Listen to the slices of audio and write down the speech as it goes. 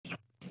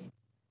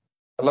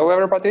Hello,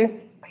 everybody.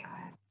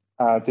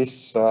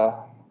 This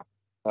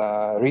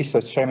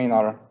research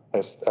seminar,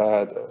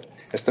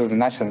 Estonian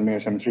National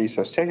Museum's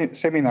research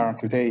seminar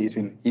today is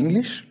in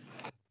English.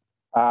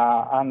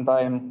 And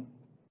I'm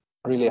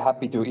really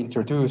happy to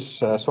introduce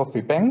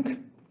Sophie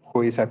Peng,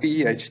 who is a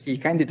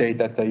PhD candidate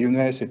at the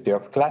University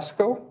of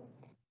Glasgow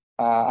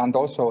and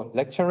also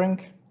lecturing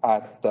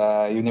at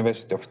the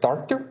University of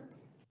Tartu.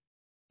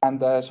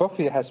 And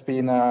Sophie has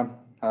been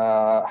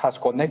has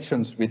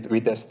connections with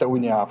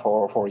Estonia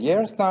for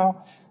years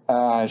now.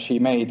 She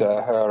made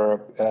her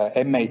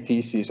MA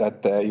thesis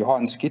at the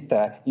Johan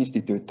Skytte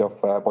Institute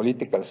of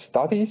Political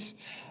Studies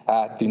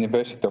at the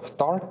University of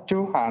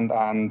Tartu,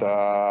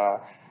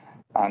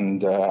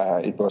 and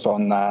it was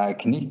on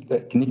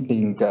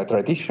knitting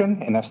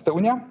tradition in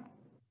Estonia.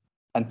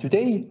 And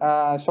today,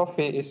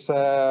 Sophie is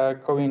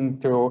going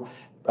to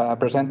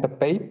present a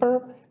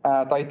paper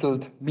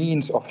titled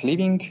 "Means of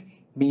Living,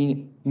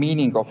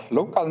 Meaning of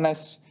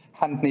Local-ness,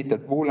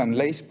 Hand-knitted woolen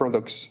lace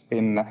products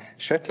in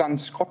Shetland,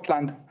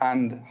 Scotland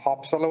and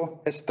Haapsalu,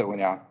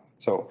 Estonia."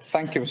 So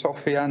thank you,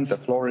 Sophie, and the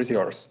floor is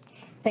yours.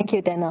 Thank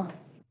you, Dana.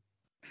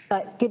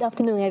 Good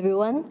afternoon,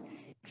 everyone.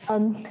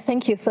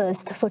 Thank you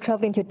first for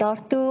traveling to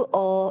Tartu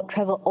or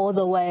travel all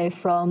the way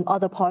from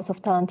other parts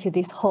of town to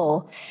this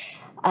hall.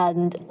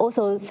 And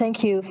also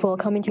thank you for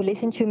coming to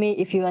listen to me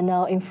if you are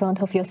now in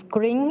front of your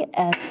screen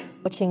and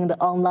watching the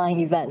online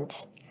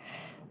event.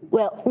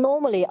 Well,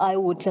 normally I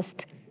would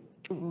just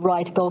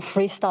go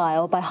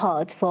freestyle by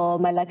heart for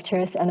my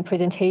lectures and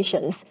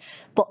presentations,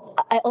 but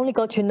I only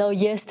got to know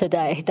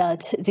yesterday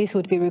that this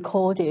would be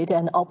recorded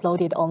and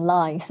uploaded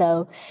online.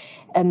 So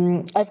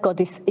I've got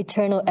this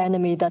eternal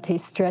enemy that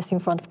is stressed in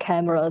front of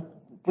camera,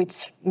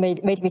 which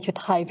made me to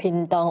type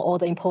in down all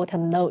the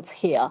important notes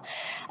here.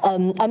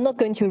 I'm not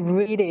going to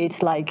read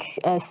it like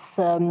as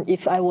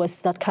if I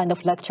was that kind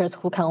of lecturer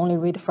who can only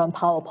read from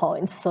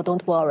PowerPoint, so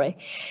don't worry.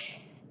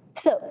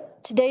 So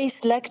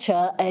today's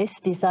lecture is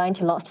designed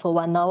to last for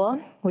 1 hour,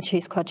 which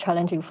is quite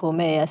challenging for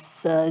me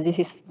as this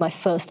is my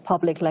first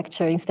public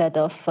lecture instead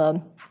of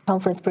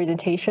conference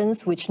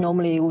presentations, which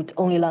normally would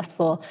only last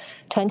for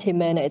 20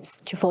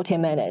 minutes to 40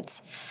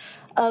 minutes.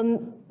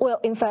 Well,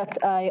 in fact,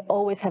 I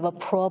always have a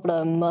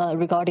problem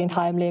regarding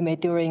time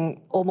limit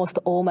during almost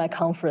all my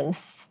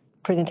conference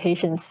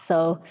presentations.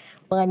 So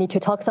when I need to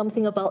talk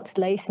something about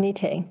lace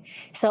knitting.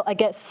 So I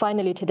guess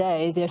finally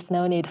today, there's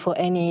no need for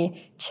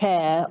any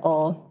chair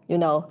or,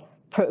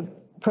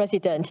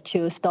 president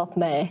to stop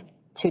me,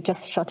 to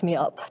just shut me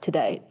up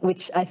today,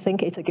 which I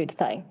think is a good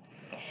thing.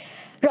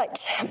 Right,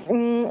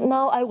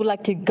 now I would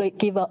like to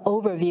give an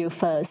overview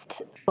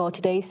first for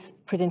today's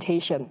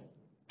presentation.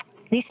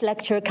 This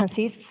lecture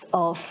consists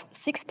of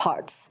 6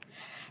 parts,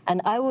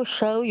 and I will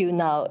show you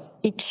now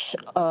each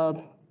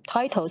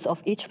titles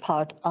of each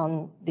part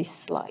on this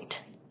slide.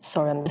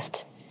 Sorry, I'm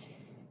just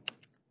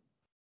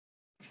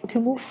to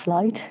move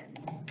slide.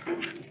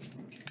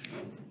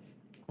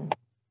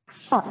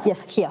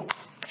 Yes, here.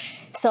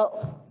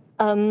 So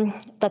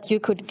that you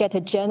could get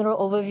a general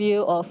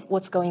overview of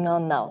what's going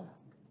on now.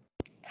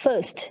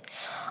 First,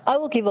 I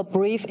will give a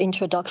brief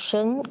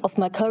introduction of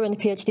my current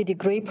PhD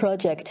degree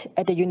project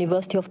at the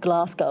University of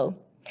Glasgow.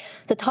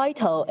 The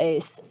title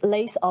is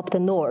Lace Up the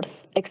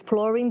North,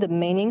 Exploring the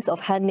Meanings of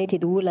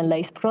Hand-knitted Woolen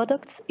Lace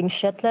Products in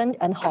Shetland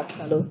and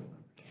Haapsalu.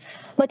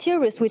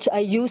 Materials which I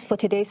use for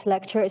today's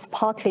lecture is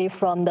partly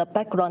from the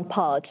background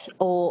part,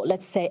 or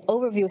let's say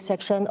overview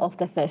section of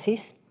the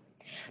thesis.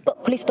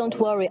 But please don't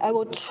worry, I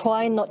will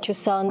try not to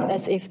sound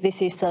as if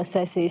this is a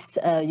thesis,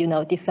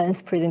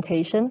 defense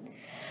presentation.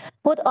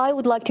 What I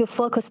would like to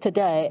focus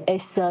today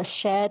is a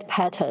shared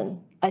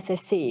pattern, as I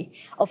see,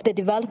 of the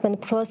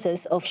development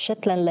process of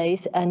Shetland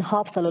lace and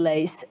Haapsalu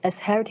lace as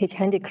heritage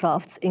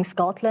handicrafts in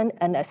Scotland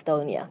and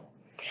Estonia.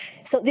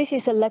 So this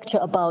is a lecture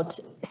about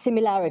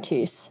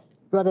similarities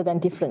rather than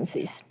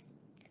differences.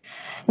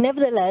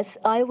 Nevertheless,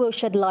 I will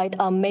shed light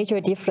on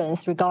major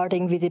difference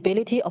regarding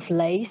visibility of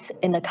lace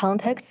in the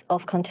context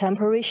of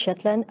contemporary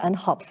Shetland and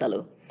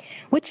Haapsalu,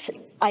 which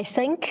I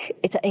think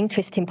is an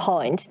interesting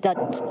point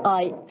that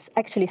I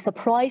actually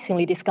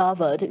surprisingly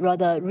discovered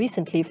rather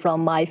recently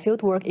from my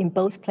fieldwork in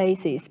both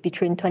places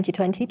between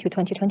 2020 to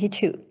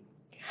 2022.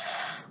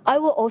 I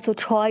will also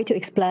try to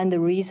explain the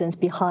reasons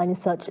behind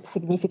such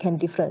significant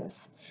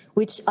difference,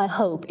 which I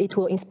hope it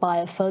will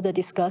inspire further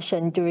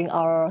discussion during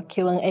our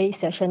Q&A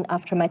session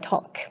after my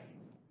talk.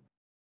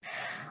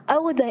 I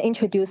will then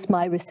introduce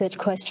my research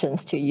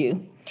questions to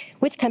you,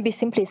 which can be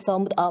simply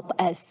summed up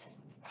as,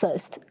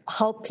 first,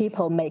 how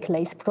people make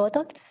lace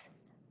products,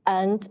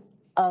 and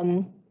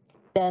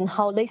then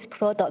how lace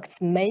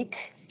products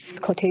make,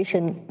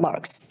 quotation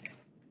marks,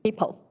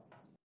 people.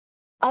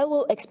 I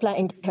will explain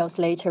in details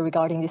later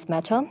regarding this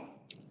matter.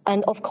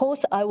 And of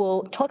course, I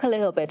will talk a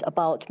little bit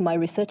about my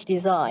research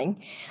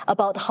design,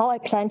 about how I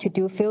plan to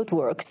do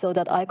fieldwork so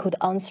that I could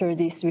answer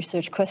these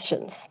research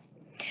questions.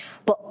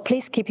 But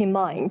please keep in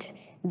mind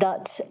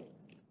that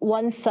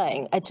one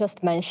thing I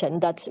just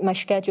mentioned, that my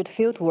scheduled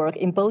fieldwork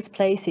in both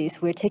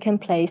places were taking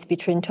place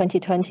between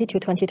 2020 to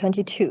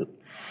 2022.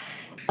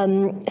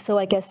 So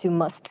I guess you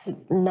must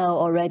know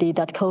already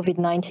that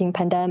COVID-19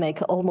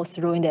 pandemic almost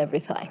ruined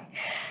everything.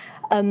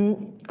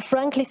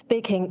 Frankly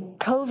speaking,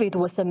 COVID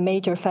was a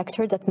major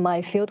factor that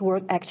my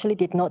fieldwork actually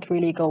did not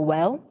really go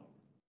well.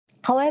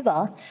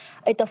 However,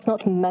 it does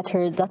not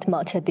matter that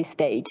much at this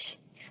stage.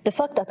 The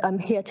fact that I'm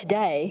here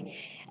today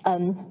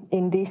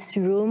in this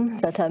room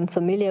that I'm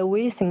familiar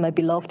with in my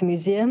beloved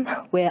museum,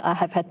 where I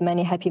have had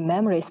many happy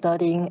memories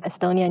studying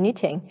Estonia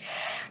knitting.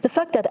 The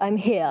fact that I'm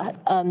here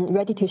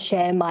ready to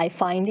share my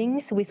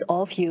findings with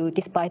all of you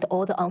despite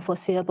all the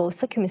unforeseeable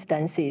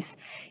circumstances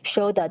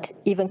show that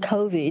even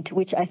COVID,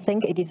 which I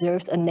think it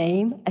deserves a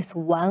name as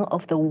one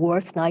of the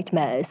worst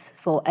nightmares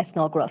for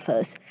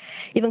ethnographers,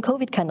 even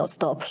COVID cannot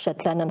stop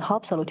Shetland and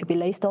Haapsalu to be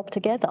laced up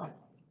together.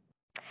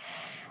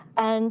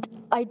 And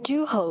I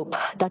do hope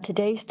that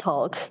today's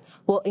talk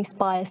will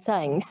inspire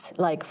things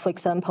like, for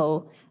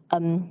example,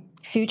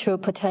 future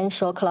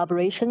potential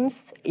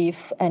collaborations,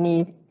 if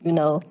any,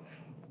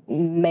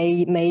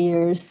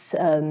 mayors,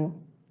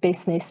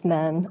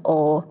 businessmen,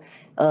 or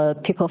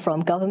people from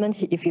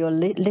government, if you're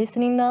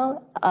listening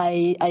now,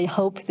 I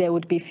hope there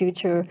would be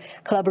future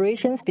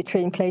collaborations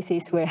between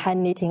places where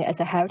hand knitting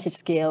as a heritage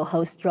skill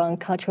holds strong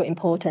cultural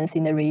importance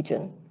in the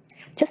region.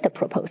 Just a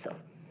proposal.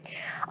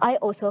 I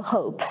also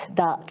hope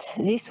that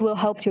this will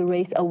help to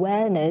raise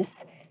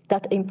awareness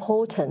that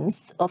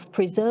importance of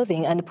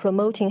preserving and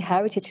promoting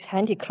heritage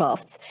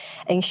handicrafts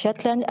in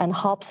Shetland and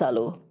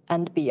Haapsalu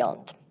and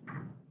beyond.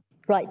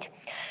 Right.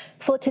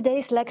 For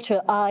today's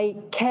lecture, I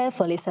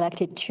carefully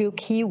selected two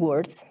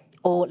keywords,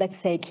 or let's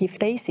say key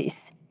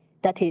phrases.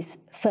 That is,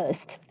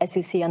 first, as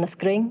you see on the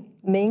screen,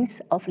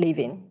 means of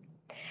living.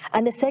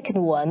 And the second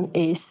one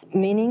is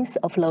meanings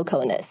of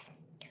local-ness,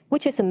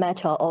 which is a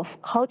matter of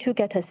how to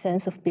get a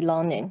sense of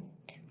belonging,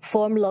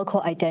 form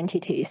local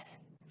identities,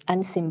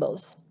 and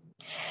symbols.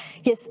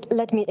 Yes,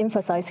 let me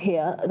emphasize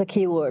here the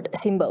keyword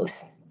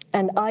symbols.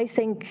 And I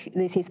think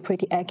this is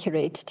pretty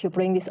accurate to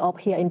bring this up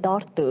here in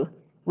Tartu,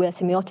 where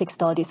semiotic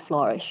studies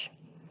flourish.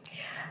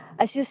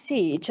 As you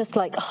see, just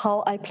like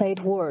how I played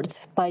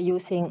words by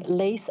using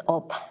Lace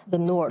Up the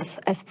North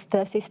as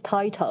thesis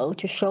title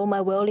to show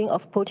my willing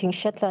of putting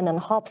Shetland and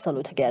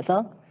Haapsalu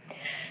together,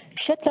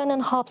 Shetland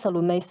and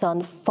Haapsalu may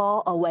sound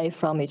far away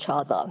from each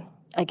other.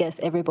 I guess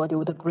everybody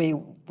would agree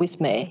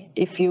with me.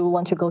 If you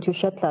want to go to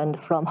Shetland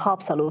from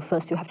Haapsalu,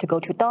 first you have to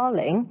go to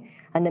Darling,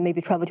 and then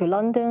maybe travel to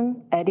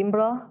London,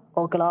 Edinburgh,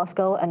 or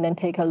Glasgow, and then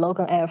take a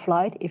Logan Air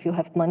flight if you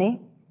have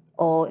money.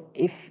 Or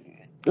if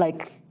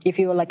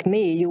you're like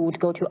me, you would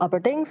go to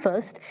Aberdeen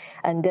first,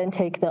 and then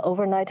take the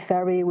overnight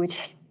ferry,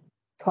 which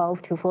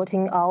 12 to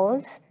 14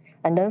 hours,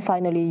 and then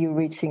finally you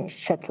reach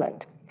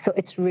Shetland. So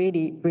it's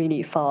really,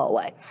 really far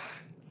away.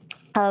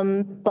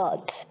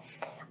 But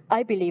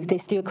I believe they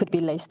still could be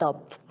laced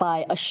up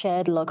by a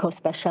shared local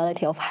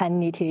speciality of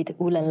hand-knitted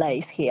woolen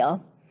lace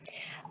here.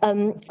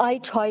 I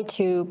try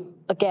to,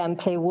 again,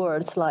 play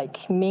words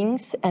like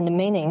means and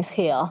meanings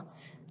here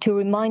to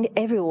remind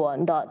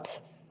everyone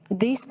that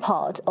this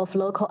part of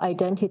local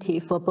identity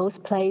for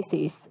both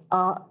places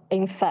are,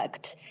 in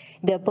fact,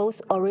 they're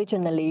both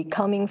originally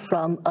coming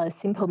from a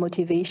simple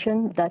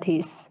motivation that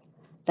is,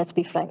 let's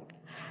be frank,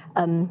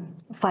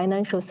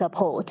 financial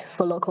support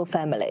for local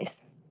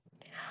families.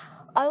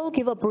 I will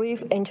give a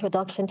brief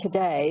introduction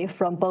today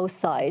from both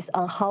sides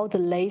on how the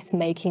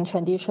lace-making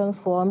tradition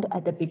formed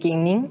at the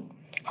beginning.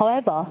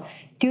 However,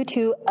 due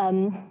to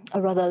a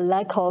rather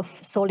lack of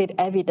solid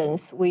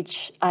evidence,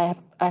 which I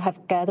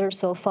have gathered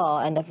so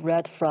far and have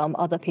read from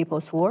other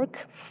people's work,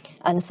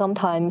 and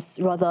sometimes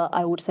rather,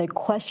 I would say,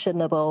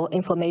 questionable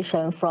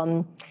information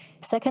from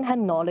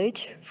secondhand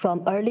knowledge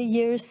from early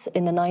years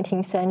in the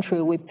 19th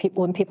century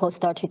when people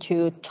started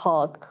to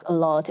talk a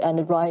lot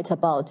and write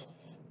about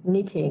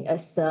knitting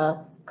as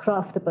a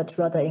craft, but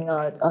rather in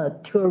a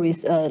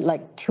tourist,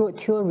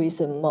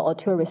 tourism or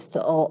tourist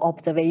or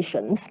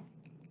observations.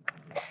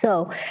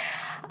 So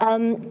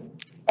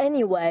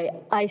anyway,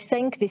 I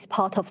think this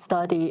part of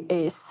study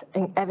is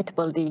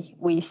inevitably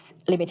with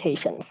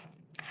limitations.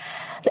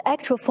 The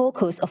actual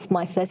focus of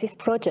my thesis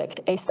project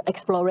is the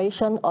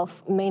exploration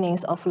of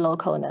meanings of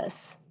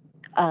local-ness.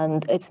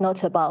 And it's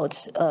not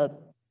about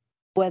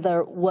what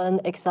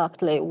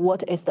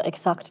is the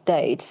exact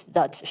date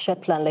that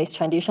Shetland lace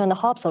tradition and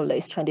Haapsalu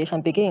lace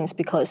tradition begins,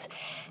 because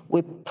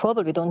we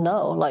probably don't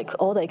know, like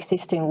all the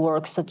existing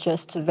works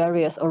suggest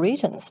various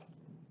origins.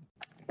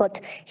 But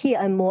here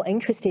I'm more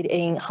interested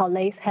in how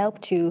lace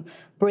help to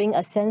bring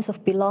a sense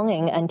of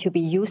belonging and to be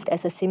used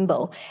as a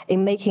symbol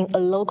in making a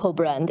local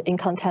brand in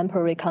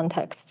contemporary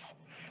contexts.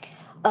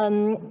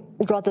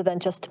 Rather than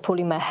just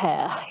pulling my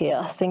hair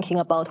here, thinking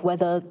about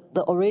whether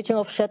the origin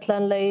of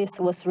Shetland lace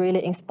was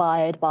really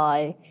inspired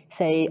by,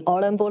 say,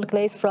 Orenburg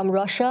lace from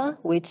Russia,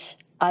 which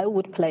I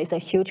would place a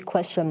huge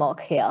question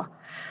mark here.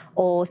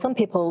 Or some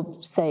people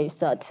say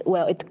that,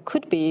 well, it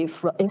could be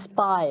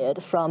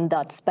inspired from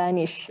that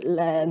Spanish,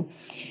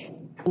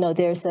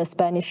 there's a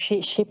Spanish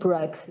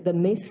shipwreck, the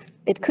myth.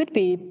 It could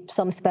be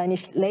some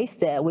Spanish lace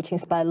there which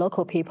inspired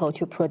local people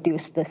to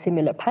produce the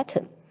similar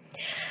pattern.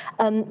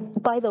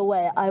 By the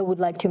way, I would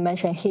like to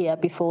mention here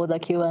before the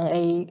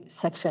Q&A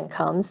section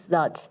comes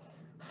that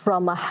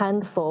from a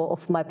handful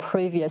of my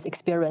previous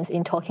experience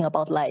in talking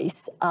about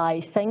lace,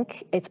 I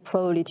think it's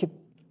probably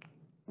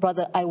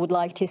I would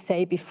like to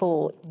say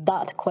before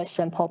that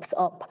question pops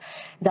up,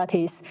 that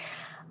is,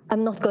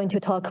 I'm not going to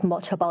talk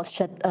much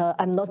about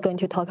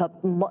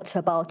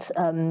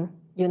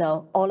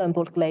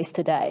Oldenburg lace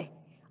today,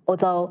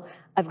 although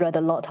I've read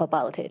a lot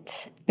about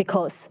it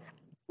because,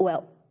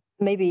 well,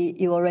 maybe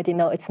you already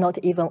know it's not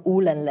even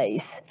woolen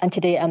lace, and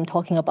today I'm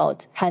talking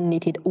about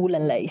hand-knitted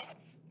woolen lace.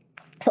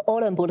 So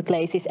Oldenburg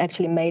lace is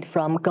actually made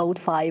from gold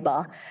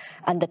fiber,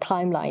 and the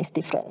timeline is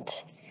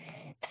different.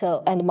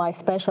 So, and my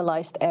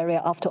specialized area,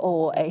 after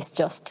all, is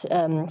just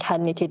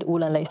hand-knitted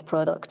woolen lace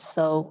products.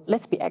 So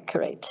let's be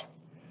accurate.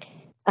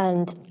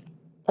 And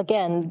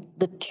again,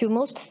 the two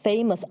most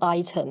famous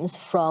items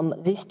from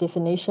this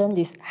definition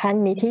is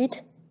hand-knitted,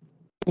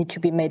 need to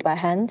be made by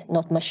hand,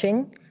 not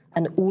machine,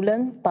 and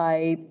woolen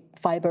by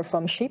fiber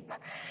from sheep,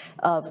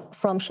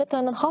 from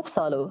Shetland and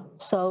Haapsalu.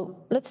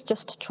 So let's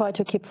just try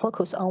to keep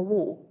focus on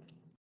wool.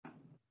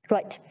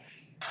 Right.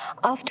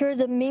 After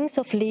the means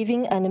of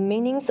living and the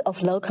meanings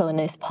of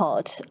local-ness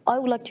part, I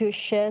would like to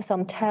share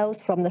some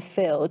tales from the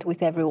field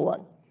with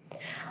everyone.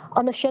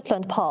 On the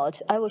Shetland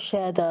part, I will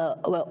share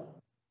the,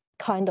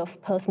 kind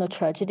of personal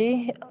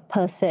tragedy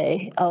per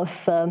se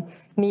of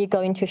me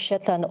going to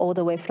Shetland all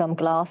the way from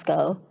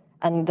Glasgow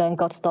and then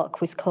got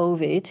stuck with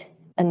COVID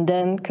and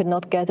then could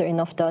not gather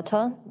enough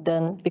data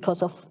then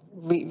because of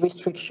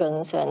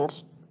restrictions and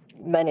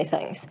many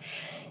things.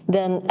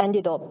 Then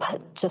ended up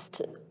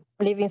just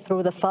living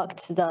through the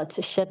fact that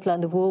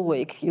Shetland Wool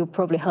Week, you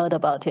probably heard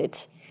about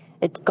it.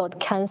 It got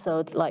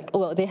cancelled,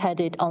 they had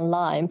it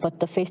online, but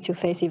the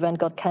face-to-face event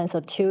got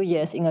cancelled 2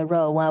 years in a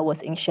row when I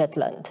was in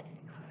Shetland.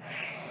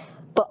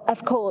 But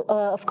of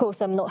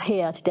course, I'm not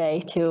here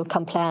today to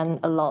complain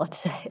a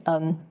lot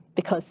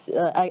because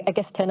I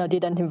guess Tenno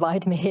didn't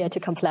invite me here to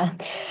complain.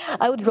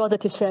 I would rather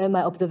to share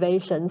my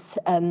observations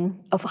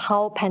of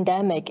how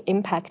pandemic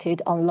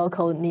impacted on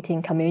local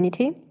knitting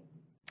community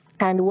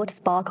and what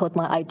sparkled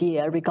my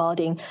idea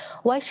regarding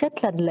why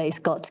Shetland lace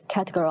got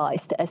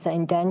categorized as an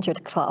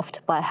endangered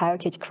craft by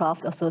Heritage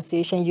Craft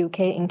Association UK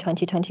in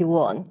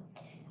 2021,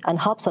 and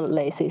Haapsalu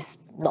lace is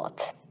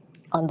not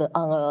on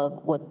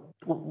what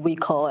we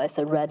call as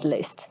a red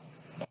list.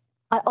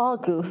 I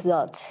argue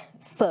that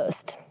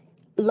first,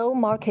 low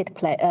market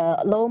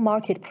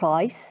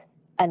price,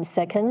 and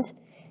second,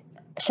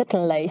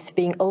 Shetland lace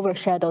being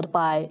overshadowed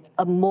by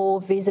a more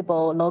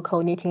visible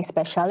local knitting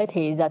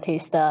speciality that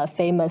is the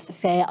famous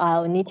Fair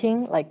Isle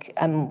knitting, like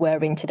I'm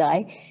wearing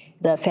today,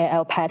 the Fair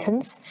Isle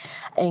patterns.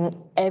 In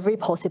every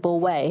possible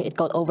way, it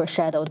got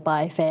overshadowed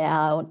by Fair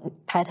Isle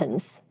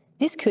patterns.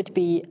 This could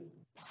be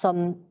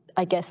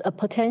a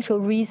potential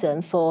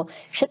reason for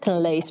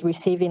Shetland lace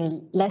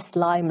receiving less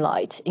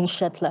limelight in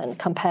Shetland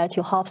compared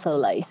to Haapsalu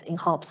lace in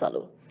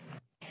Haapsalu.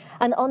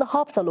 And on the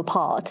Haapsalu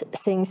part,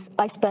 since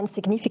I spent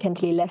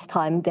significantly less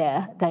time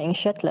there than in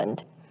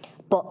Shetland,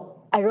 but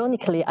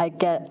ironically, I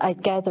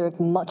gathered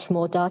much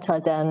more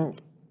data than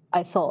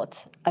I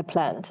thought I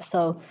planned.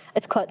 So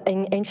it's quite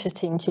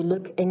interesting to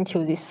look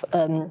into this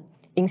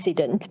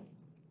incident.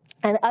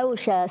 And I will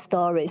share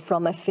stories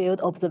from my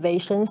field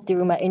observations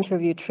during my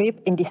interview trip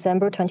in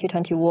December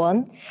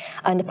 2021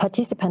 and the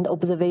participant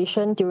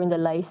observation during the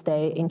lace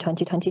day in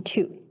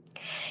 2022.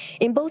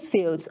 In both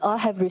fields, I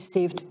have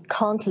received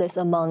countless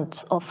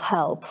amounts of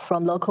help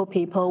from local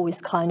people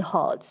with kind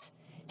hearts.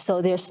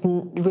 So there's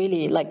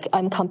really,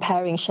 I'm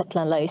comparing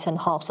Shetland lace and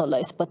Haapsalu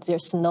lace, but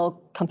there's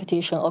no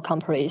competition or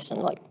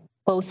comparison.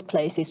 Both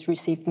places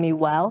received me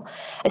well,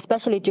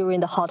 especially during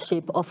the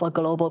hardship of a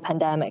global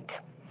pandemic.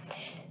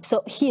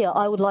 So here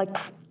I would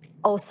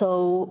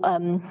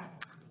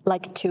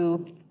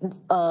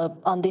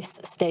on this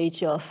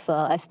stage of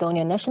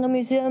Estonia National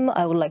Museum,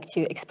 I would like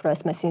to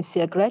express my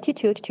sincere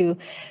gratitude to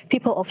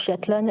people of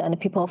Shetland and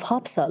people of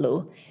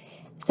Haapsalu.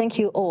 Thank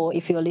you all,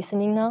 if you're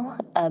listening now,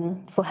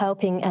 for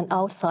helping an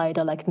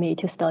outsider like me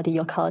to study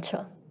your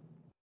culture.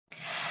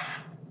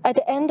 At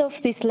the end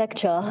of this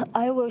lecture,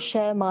 I will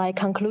share my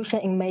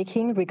conclusion in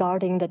making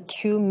regarding the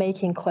two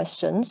making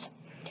questions.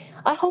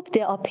 I hope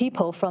there are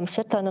people from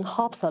Shetland and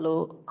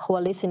Haapsalu who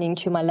are listening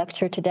to my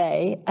lecture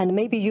today, and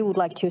maybe you would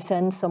like to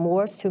send some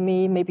words to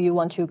me, maybe you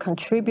want to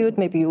contribute,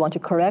 maybe you want to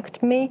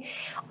correct me,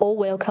 all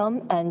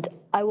welcome, and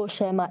I will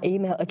share my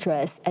email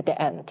address at the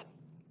end.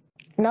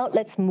 Now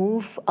let's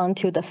move on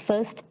to the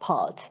first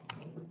part.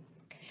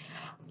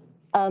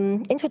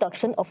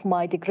 Introduction of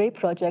my degree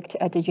project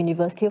at the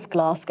University of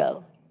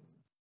Glasgow.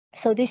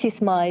 So this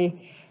is my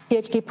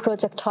PhD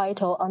project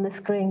title on the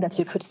screen that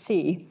you could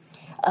see.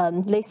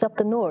 Lace Up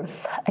the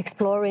North,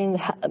 exploring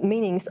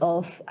meanings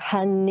of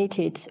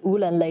hand-knitted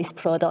woolen lace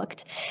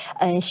product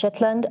in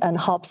Shetland and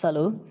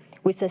Haapsalu,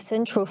 with a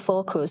central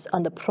focus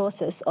on the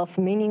process of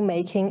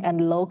meaning-making and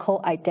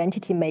local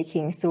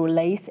identity-making through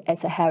lace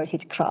as a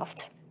heritage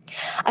craft.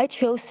 I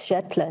chose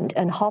Shetland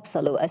and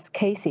Haapsalu as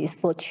cases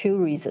for two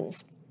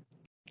reasons.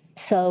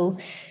 So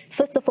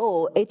first of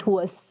all, it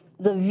was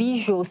the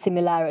visual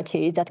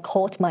similarity that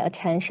caught my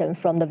attention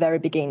from the very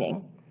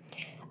beginning.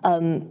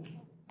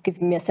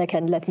 Give me a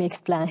second, let me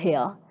explain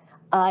here.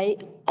 I,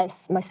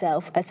 as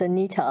a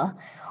knitter,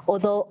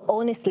 although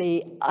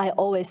honestly, I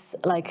always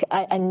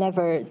I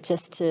never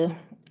just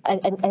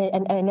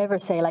I never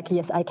say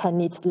yes, I can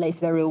knit lace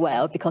very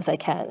well, because I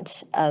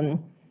can't.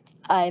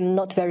 I'm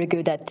not very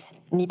good at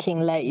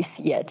knitting lace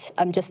yet.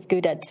 I'm just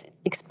good at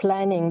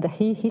explaining the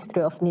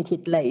history of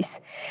knitted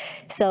lace.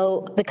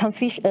 So the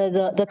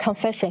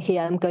confession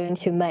here I'm going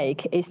to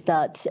make is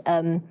that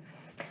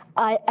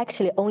I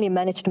actually only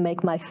managed to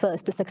make my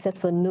first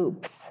successful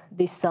noops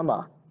this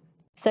summer,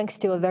 thanks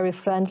to a very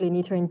friendly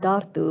knitter in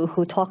Tartu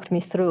who talked me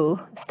through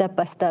step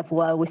by step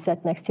while we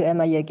sat next to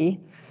ERMi.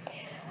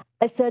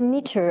 As a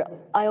knitter,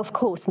 I of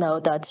course know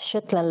that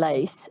Shetland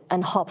lace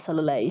and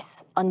Haapsalu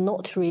lace are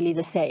not really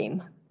the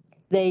same.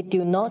 They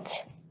do not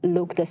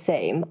look the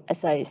same,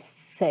 as I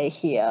say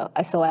here,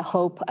 so I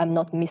hope I'm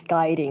not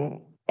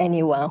misguiding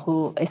anyone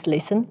who is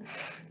listening.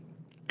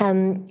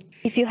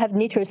 If you have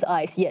knitter's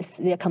eyes, yes,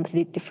 they are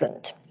completely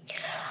different.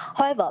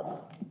 However,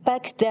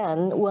 back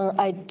then, when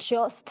I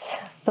just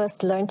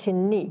first learned to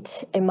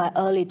knit in my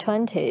early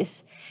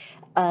 20s,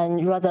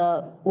 and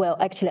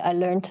actually I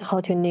learned how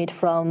to knit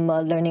from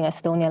learning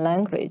Estonian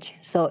language.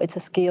 So it's a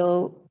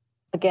skill,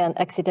 again,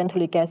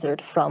 accidentally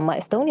gathered from my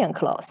Estonian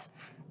class.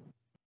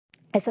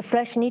 As a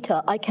fresh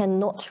knitter, I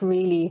cannot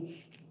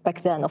really,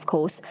 back then of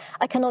course,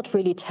 I cannot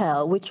really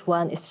tell which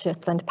one is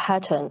Shetland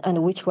pattern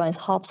and which one is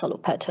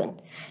Haapsalu pattern.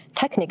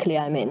 Technically,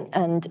 I mean,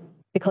 and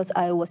because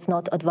I was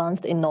not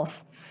advanced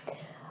enough.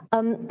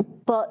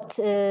 But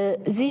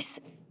this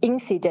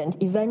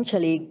incident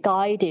eventually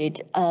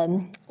guided,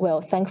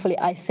 thankfully,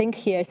 I think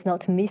here it's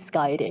not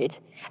misguided.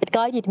 It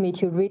guided me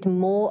to read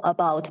more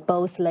about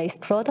both lace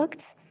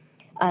products,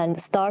 and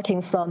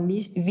starting from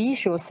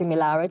visual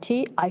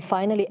similarity, I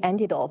finally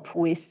ended up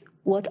with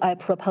what I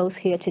propose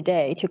here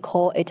today to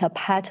call it a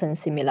pattern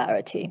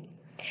similarity.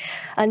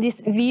 And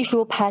this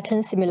visual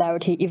pattern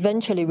similarity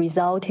eventually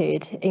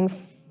resulted in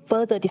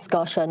further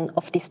discussion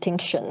of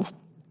distinctions,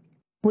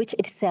 which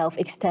itself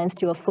extends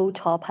to a full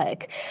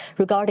topic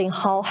regarding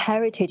how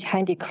heritage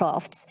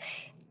handicrafts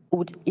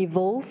would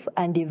evolve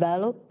and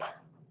develop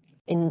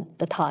in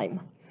the time,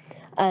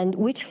 and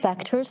which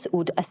factors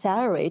would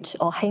accelerate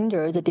or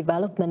hinder the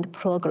development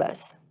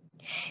progress.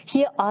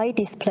 Here I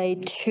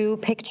displayed two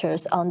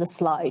pictures on the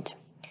slide.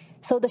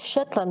 So the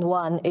Shetland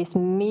one is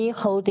me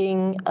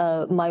holding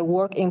my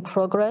work in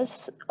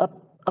progress,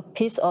 a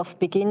piece of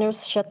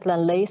beginner's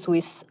Shetland lace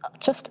with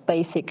just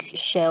basic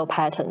shell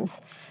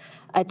patterns.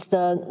 At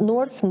the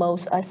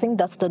northmost, I think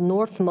that's the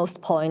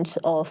northmost point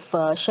of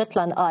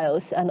Shetland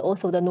Isles, and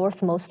also the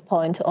northmost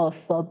point of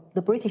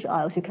the British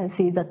Isles. You can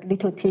see that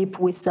little tip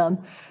with a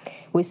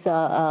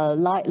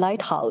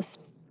lighthouse.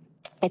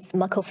 It's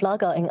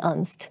Makoflaga in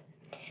Ernst.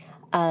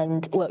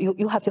 And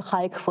you have to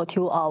hike for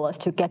 2 hours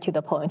to get to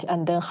the point,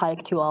 and then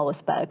hike 2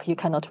 hours back. You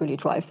cannot really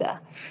drive there.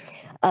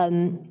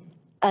 And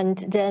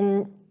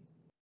then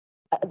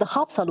the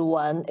Haapsalu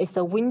one is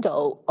a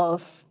window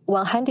of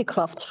one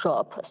handicraft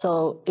shop.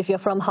 So if you're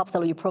from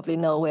Haapsalu, you probably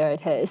know where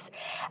it is.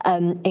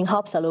 In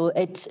Haapsalu,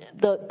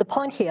 the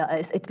point here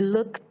is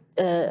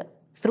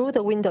through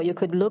the window you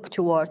could look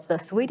towards the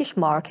Swedish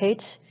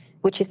market,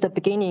 which is the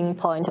beginning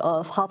point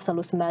of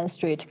Haapsalu's Main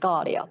Street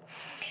Gallia.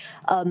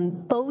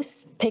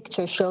 Both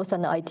pictures shows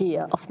an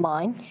idea of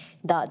mine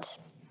that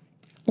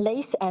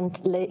lace and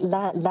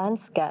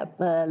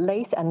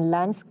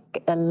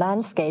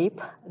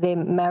landscape, they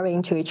marry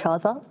into each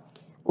other,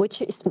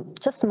 which is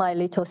just my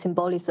little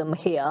symbolism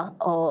here,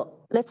 or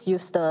let's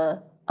use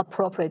the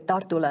appropriate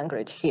Tartu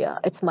language here.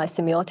 It's my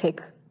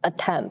semiotic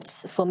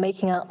attempts for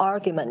making an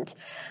argument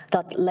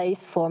that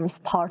lace forms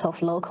part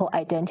of local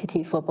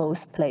identity for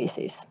both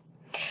places.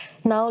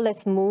 Now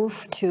let's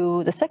move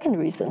to the second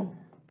reason.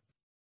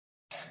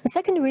 The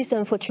second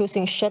reason for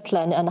choosing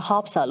Shetland and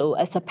Haapsalu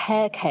as a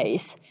pair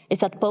case is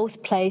that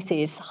both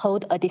places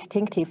hold a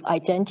distinctive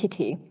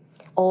identity,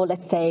 or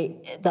let's say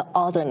the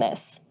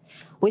otherness,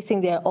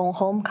 within their own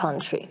home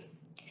country.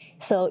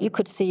 So you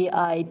could see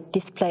I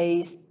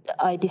displayed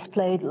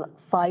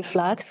 5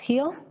 flags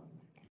here.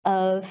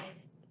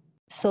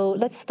 So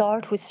let's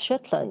start with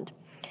Shetland.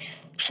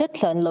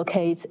 Shetland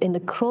locates in the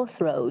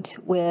crossroad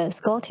where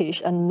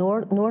Scottish and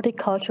Nordic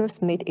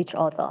cultures meet each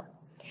other.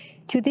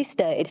 To this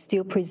day, it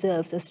still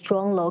preserves a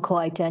strong local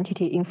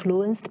identity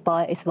influenced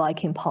by its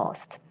Viking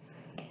past.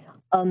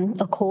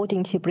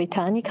 According to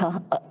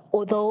Britannica,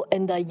 although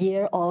in the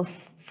year of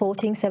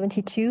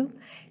 1472,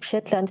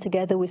 Shetland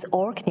together with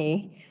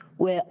Orkney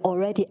were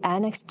already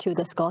annexed to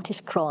the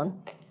Scottish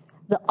crown,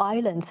 the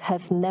islands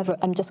have never,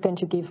 I'm just going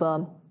to give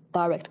a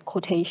direct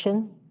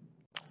quotation,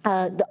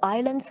 the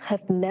islands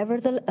have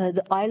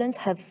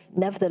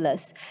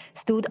nevertheless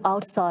stood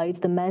outside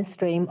the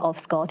mainstream of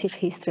Scottish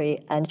history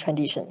and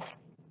traditions.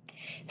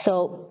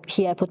 So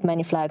here I put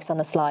many flags on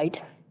the slide,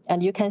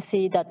 and you can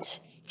see that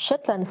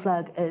Shetland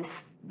flag is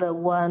the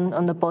one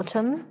on the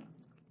bottom,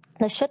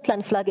 The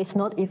Shetland flag is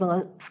not even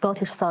a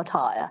Scottish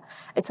satire.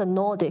 It's a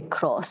Nordic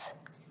cross.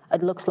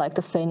 It looks like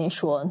the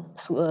Finnish one,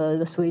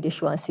 the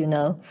Swedish ones, you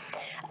know.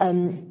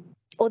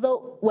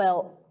 Although,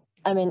 well,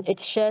 I mean,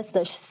 it shares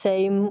the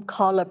same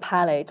color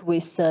palette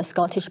with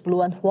Scottish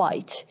blue and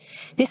white.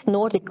 This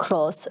Nordic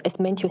cross is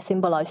meant to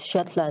symbolize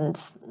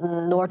Shetland's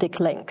Nordic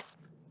links.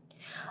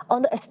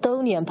 On the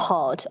Estonian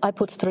part, I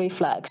put 3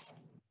 flags: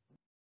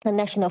 the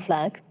national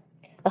flag,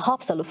 the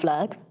Haapsalu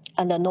flag,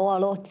 and the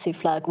Noa-Lootsi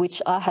flag,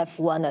 which I have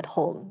one at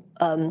home.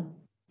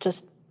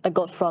 I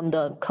got from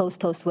the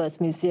Coastal Suez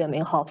Museum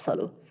in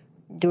Haapsalu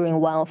during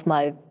one of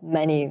my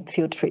many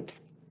field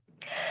trips.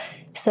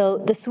 So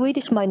the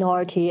Swedish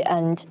minority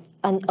and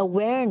an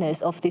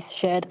awareness of this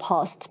shared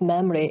past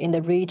memory in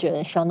the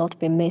region shall not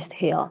be missed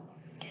here.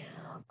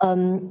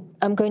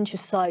 I'm going to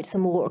cite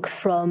some work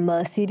from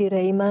Siri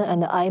Reiman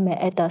and ERMi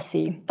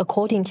Teadusseminar.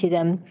 According to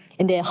them,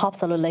 in their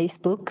Haapsalu Lace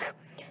book,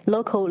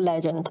 local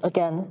legend,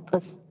 again,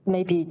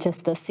 maybe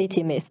just a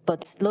city myth,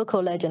 but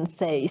local legend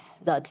says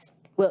that,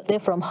 well, they're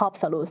from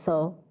Haapsalu,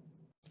 so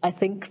I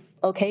think,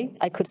 okay,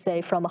 I could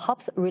say from a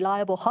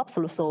reliable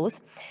Haapsalu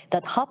source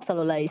that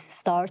Haapsalu lace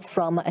starts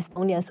from an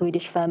Estonian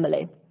Swedish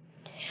family.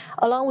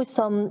 Along with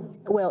some,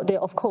 well, there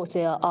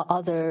are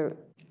other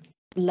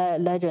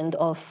legend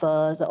of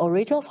the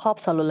origin of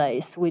Haapsalu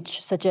lace,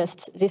 which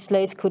suggests this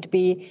lace could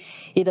be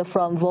either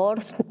from Woollen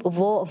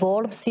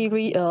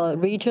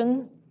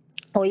region,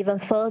 or even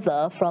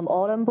further from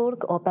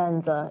Orenburg or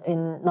Penza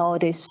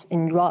nowadays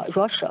in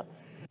Russia.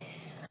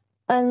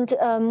 And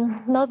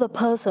another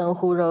person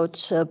who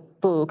wrote a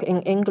book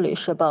in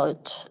English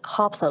about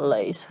Haapsalu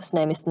lace, his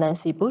name is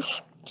Nancy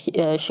Bush.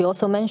 She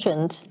also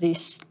mentioned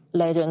this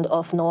legend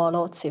of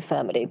Noa-Lootsi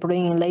family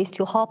bringing lace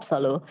to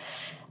Haapsalu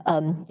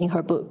in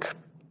her book.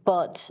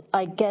 But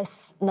I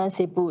guess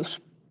Nancy Bush,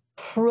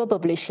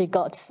 probably she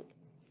got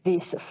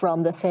this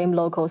from the same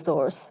local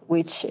source,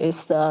 which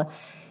is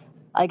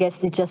I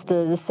guess it's just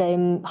the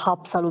same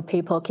Haapsalu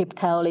people keep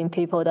telling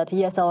people that,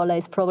 yes, our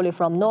lace probably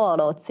from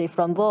Noa-Lootsi,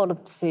 from Woollen,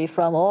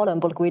 from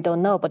Orenburg, we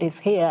don't know, but it's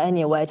here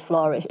anyway, it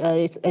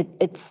flourishes.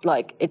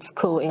 It's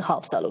cool in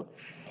Haapsalu.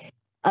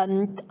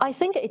 I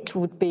think it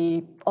would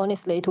be,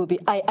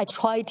 I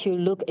tried to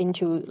look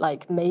into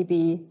like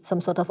maybe some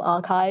sort of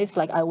archives,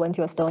 like I went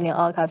to Estonian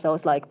archives, I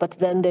was like, but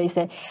then they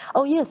say,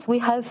 oh yes, we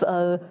have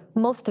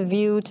most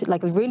viewed,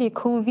 like a really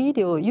cool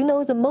video. You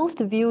know, the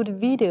most viewed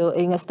video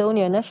in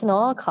Estonian National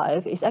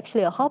Archive is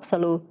actually a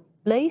Haapsalu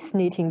lace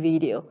knitting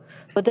video.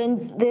 But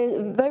then there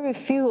are very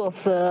few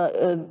of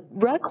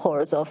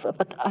records of,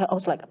 but I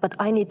was like, but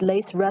I need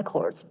lace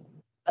records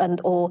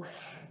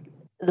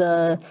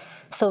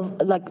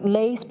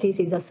lace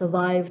pieces that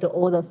survived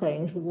all the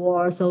things,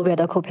 war,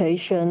 Soviet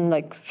occupation,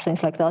 like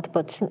things like that.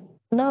 But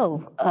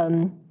no.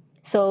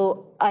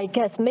 So I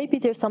guess maybe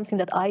there's something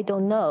that I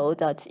don't know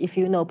that if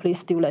you know,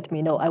 please do let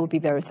me know. I would be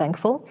very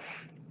thankful.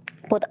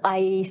 But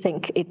I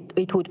think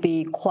it would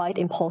be quite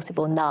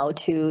impossible now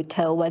to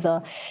tell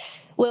whether,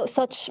 well,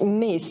 such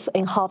myth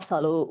in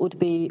Haapsalu would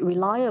be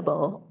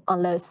reliable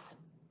unless,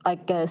 I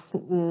guess,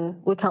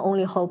 we can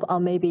only hope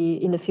on maybe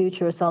in the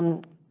future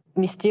some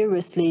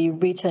mysteriously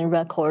written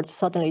records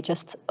suddenly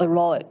just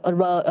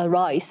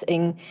arise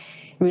in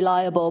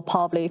reliable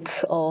public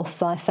or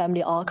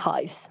family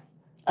archives,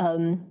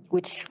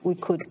 which we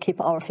could keep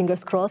our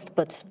fingers crossed,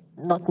 but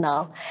not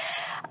now.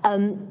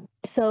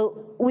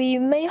 So we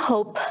may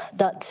hope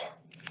that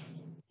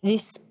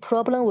this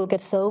problem will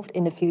get solved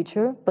in the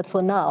future, but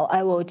for now,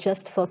 I will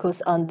just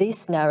focus on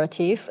this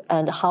narrative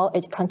and how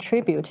it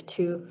contributes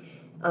to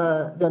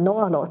the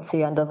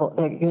Noa-Lootsi and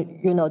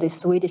the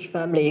Swedish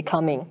family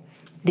coming.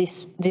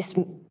 This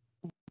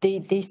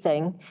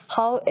thing,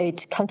 how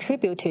it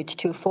contributed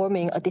to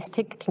forming a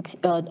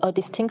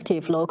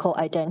distinctive local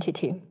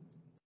identity.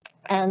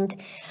 And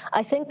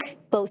I think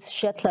both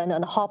Shetland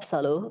and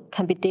Haapsalu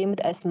can be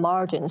deemed as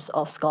margins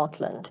of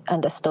Scotland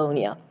and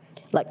Estonia,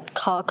 like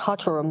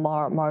cultural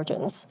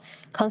margins,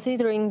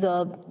 considering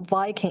the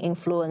Viking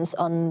influence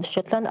on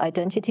Shetland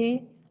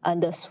identity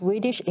and the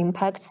Swedish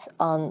impacts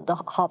on the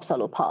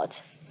Haapsalu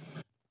part.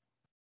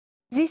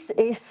 This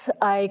is,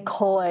 I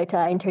call it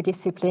an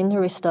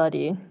interdisciplinary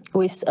study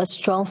with a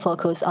strong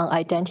focus on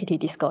identity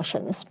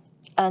discussions.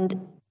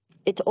 And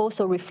it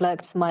also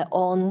reflects my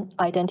own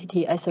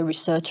identity as a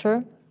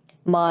researcher,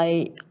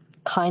 my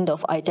kind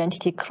of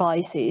identity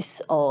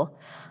crisis, or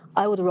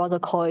I would rather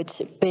call it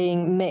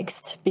being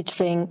mixed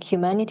between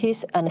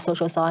humanities and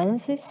social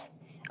sciences,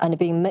 and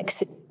being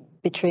mixed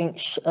between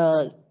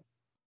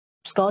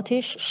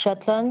Scottish,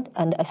 Shetland,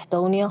 and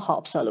Estonian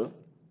Haapsalu.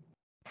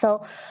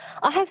 So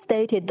I have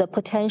stated the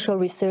potential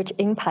research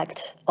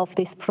impact of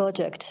this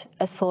project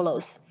as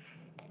follows.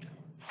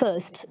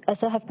 First,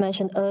 as I have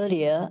mentioned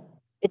earlier,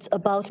 it's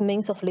about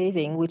means of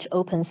living, which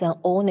opens an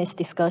honest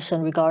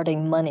discussion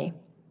regarding money.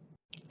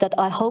 That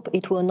I hope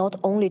it will not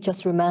only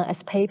just remain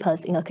as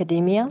papers in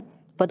academia,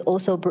 but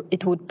also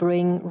it would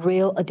bring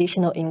real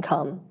additional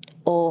income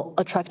or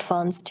attract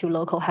funds to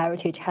local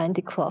heritage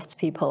handicrafts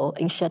people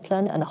in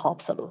Shetland and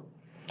Haapsalu.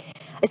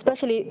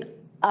 Especially,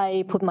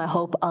 I put my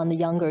hope on the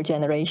younger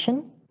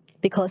generation,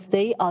 because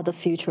they are the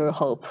future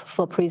hope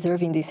for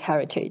preserving this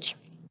heritage.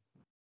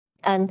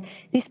 And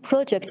this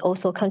project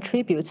also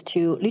contributes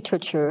to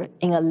literature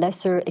in a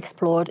lesser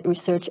explored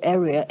research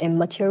area in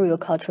material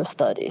cultural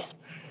studies.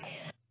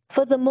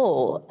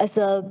 Furthermore, as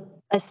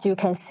you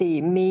can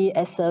see, me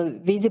as a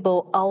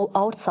visible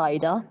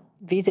outsider,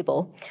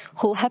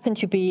 who happen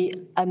to be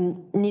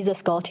neither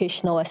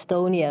Scottish nor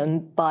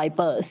Estonian by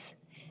birth,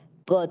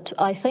 but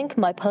I think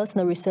my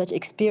personal research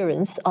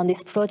experience on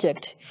this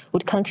project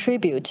would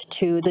contribute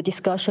to the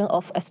discussion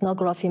of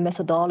ethnography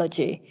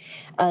methodology.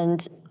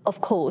 And of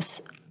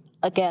course,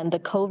 again, the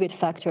COVID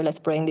factor,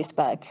 let's bring this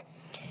back.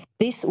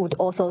 This would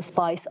also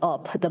spice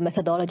up the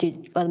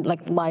methodology,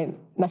 like my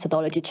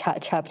methodology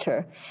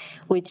chapter,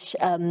 which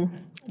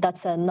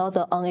that's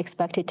another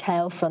unexpected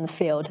tale from the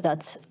field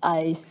that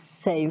I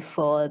save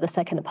for the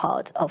second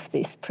part of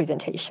this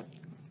presentation.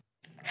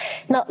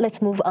 Now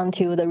let's move on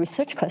to the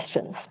research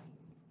questions.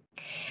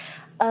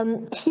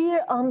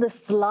 Here on the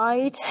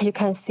slide, you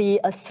can see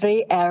a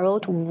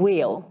 3-arrowed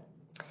wheel.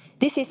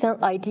 This is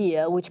an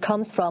idea which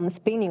comes from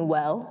spinning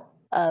wheel.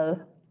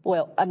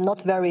 Well, I'm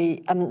not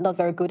very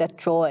good at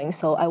drawing,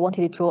 so I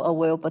wanted to draw a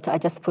wheel, but I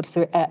just put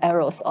 3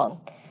 arrows on.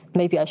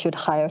 Maybe I should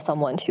hire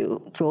someone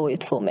to draw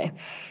it for me.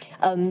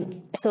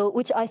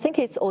 Which I think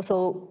is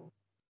also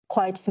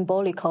quite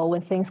symbolical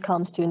when things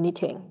comes to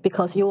knitting,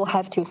 because you will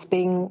have to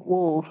spin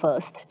wool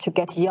first to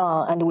get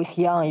yarn, and with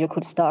yarn you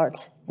could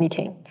start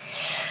knitting.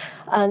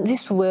 And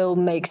this wheel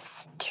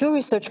makes 2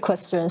 research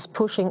questions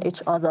pushing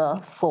each other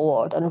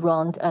forward and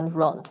round and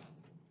round.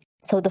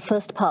 So the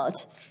first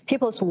part,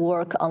 people's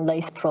work on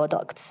lace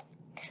products.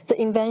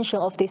 The invention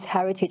of this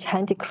heritage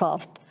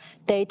handicraft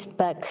dates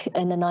back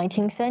in the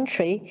 19th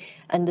century,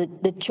 and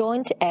the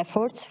joint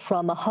efforts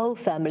from a whole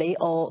family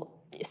or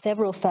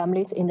several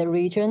families in the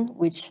region,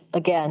 which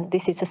again,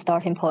 this is a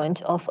starting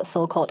point of a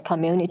so-called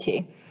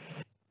community,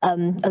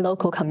 a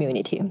local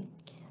community.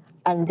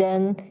 And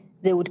then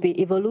there would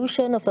be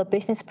evolution of a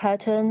business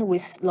pattern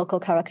with local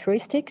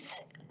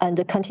characteristics, and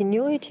the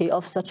continuity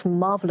of such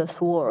marvelous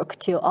work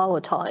till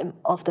our time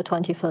of the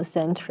 21st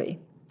century.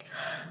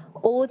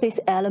 All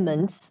these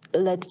elements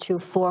led to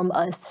form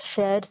a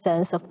shared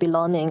sense of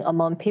belonging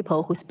among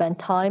people who spend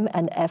time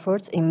and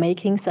efforts in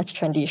making such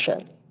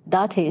tradition.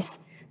 That is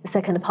the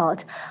second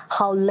part,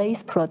 how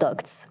lace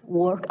products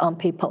work on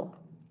people.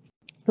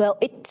 Well,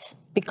 it's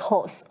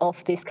because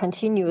of this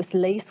continuous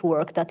lace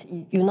work that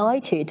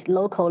united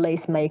local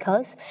lace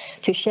makers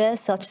to share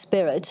such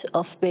spirit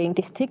of being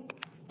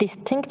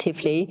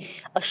distinctively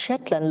a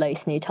Shetland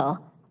lace knitter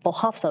or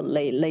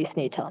Haapsalu lace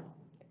knitter.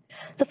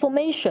 The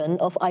formation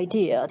of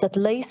idea that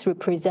lace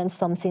represents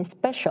something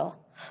special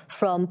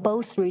from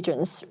both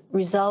regions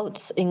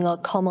results in a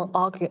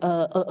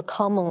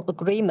common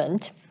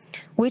agreement,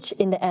 which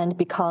in the end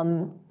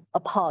become a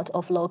part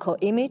of local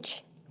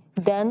image.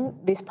 Then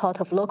this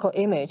part of local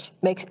image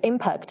makes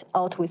impact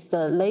out with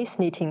the lace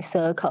knitting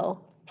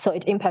circle. So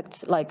it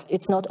impacts, like,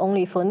 it's not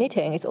only for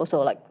knitting, it's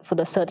also like for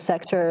the third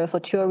sector, for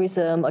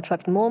tourism,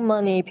 attract more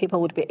money,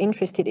 people would be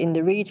interested in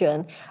the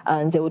region,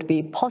 and there would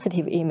be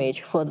positive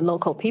image for the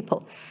local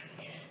people.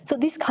 So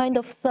this kind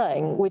of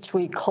thing, which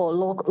we call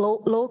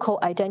local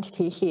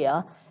identity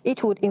here,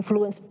 it would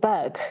influence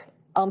back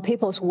on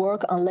people's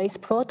work on lace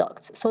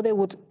products. So they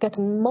would get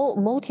more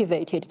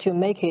motivated to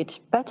make it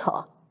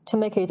better, to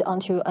make it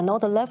onto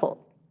another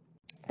level.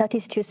 That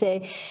is to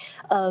say,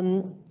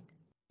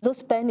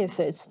 those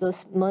benefits,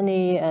 those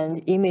money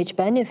and image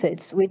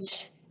benefits,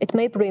 which it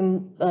may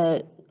bring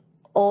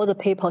all the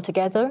people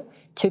together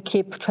to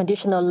keep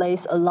traditional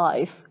lace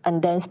alive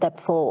and then step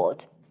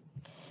forward.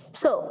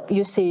 So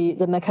you see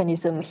the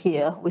mechanism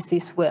here with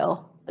this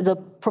wheel. The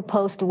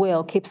proposed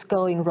wheel keeps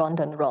going round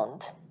and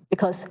round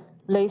because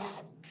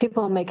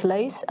people make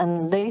lace,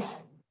 and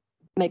lace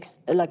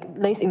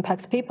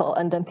impacts people,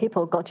 and then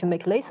people got to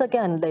make lace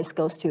again, lace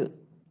goes to.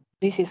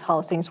 This is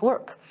how things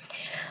work.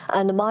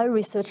 And my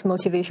research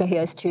motivation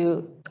here is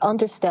to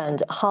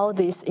understand how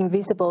this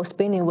invisible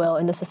spinning wheel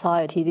in the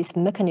society, this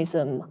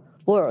mechanism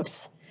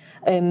works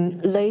in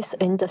lace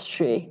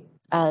industry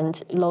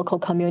and local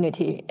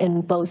community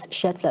in both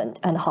Shetland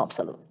and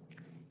Haapsalu.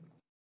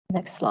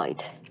 Next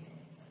slide.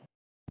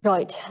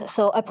 Right,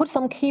 so I put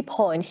some key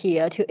points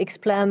here to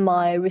explain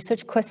my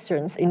research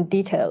questions in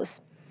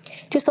details.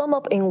 To sum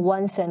up in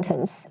one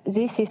sentence,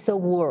 this is a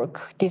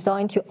work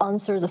designed to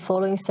answer the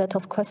following set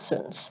of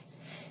questions.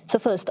 So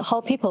first,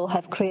 how people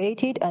have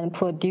created and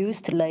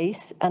produced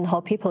lace and how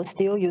people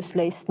still use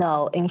lace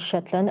now in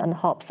Shetland and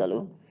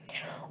Haapsalu.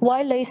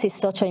 Why lace is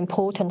such an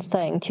important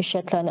thing to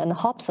Shetland and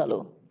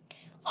Haapsalu?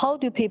 How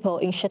do people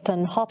in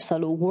Shetland and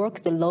Haapsalu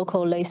work the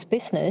local lace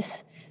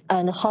business,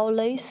 and how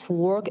lace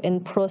work in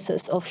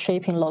process of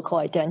shaping local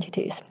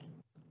identities?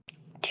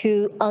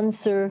 To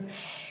answer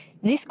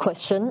this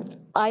question,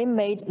 I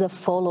made the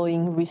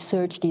following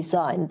research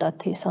design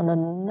that is on the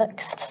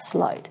next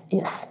slide.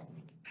 Yes.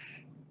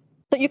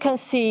 So you can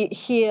see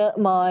here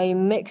my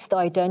mixed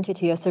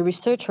identity as a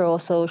researcher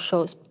also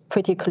shows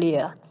pretty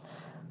clear.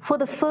 For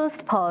the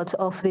first part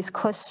of this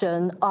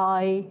question,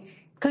 I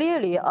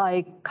clearly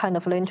I kind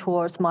of lean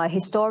towards my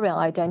historian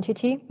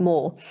identity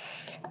more.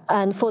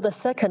 And for the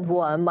second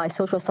one, my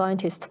social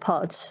scientist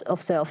part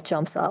of self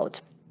jumps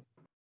out.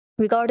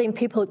 Regarding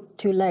people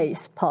to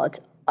lace part,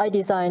 I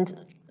designed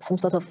some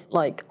sort of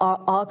like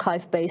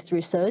archive-based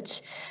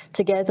research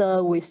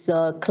together with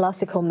the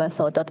classical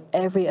method that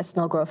every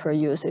ethnographer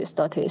uses,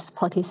 that is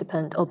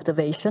participant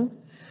observation,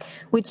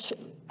 which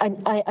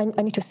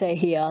I need to say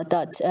here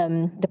that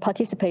the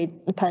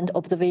participant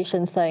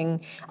observation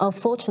thing,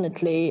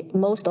 unfortunately,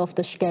 most of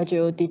the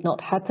schedule did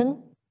not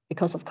happen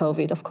because of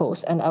COVID, of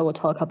course, and I will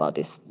talk about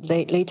this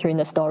later in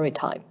the story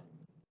time.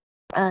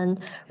 And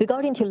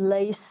regarding to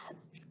lace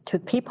to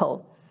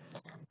people,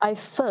 I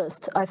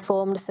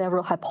formed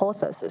several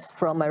hypotheses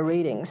from my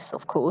readings,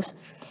 of course.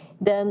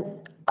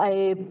 Then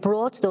I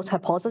brought those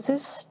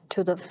hypotheses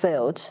to the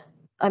field.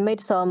 I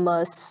made some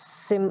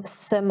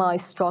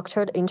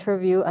semi-structured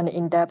interview and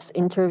in-depth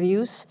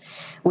interviews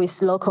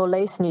with local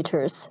lace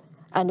knitters.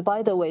 And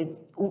by the way,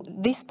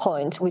 this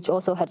point, which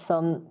also had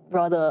some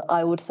rather,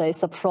 I would say,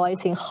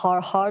 surprising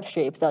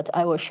hardship that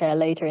I will share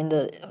later in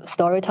the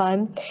story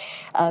time,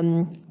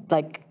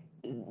 like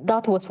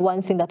that was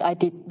one thing that I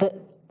did,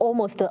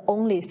 almost the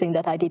only thing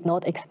that I did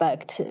not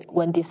expect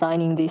when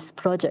designing this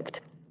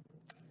project.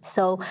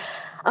 So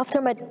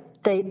after my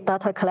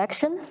data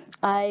collection,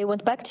 I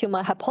went back to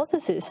my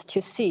hypothesis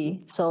to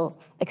see, so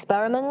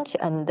experiment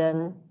and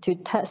then to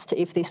test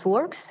if this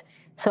works.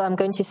 So I'm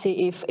going to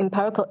see if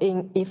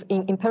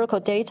empirical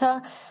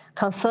data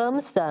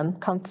confirms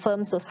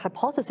those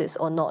hypotheses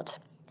or not.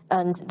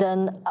 And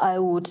then I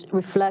would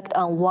reflect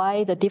on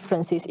why the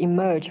differences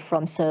emerge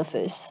from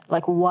surface,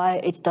 like why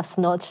it does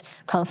not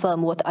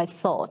confirm what I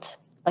thought,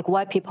 like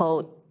why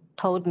people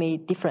told me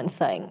different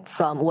thing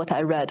from what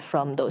I read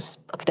from those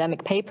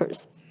academic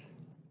papers.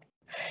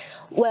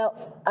 Well,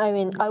 I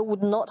mean, I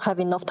would not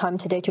have enough time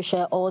today to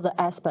share all the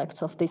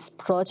aspects of this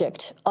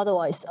project.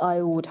 Otherwise,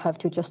 I would have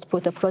to just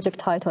put the project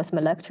title as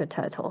my lecture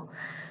title.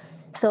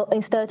 So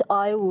instead,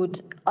 I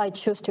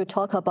choose to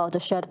talk about the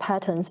shared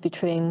patterns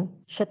between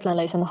Shetland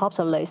lace and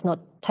Haapsalu lace,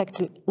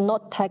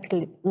 not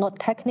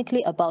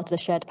technically about the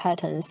shared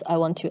patterns I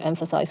want to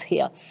emphasize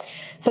here.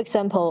 For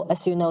example,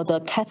 as you know, the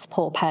cat's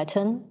paw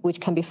pattern,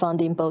 which can be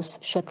found in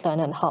both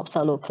Shetland and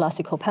Haapsalu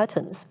classical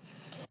patterns.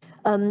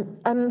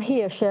 I'm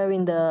here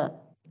sharing the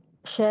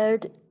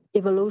shared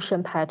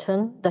evolution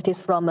pattern that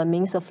is from a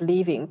means of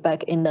living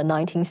back in the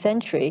 19th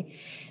century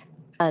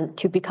and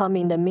to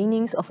becoming the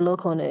meanings of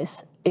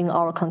local-ness in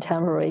our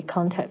contemporary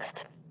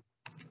context.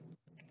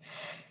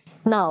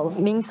 Now,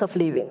 means of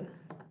living.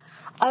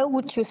 I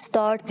would to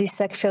start this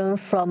section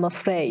from a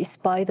phrase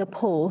by the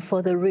Poor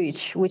for the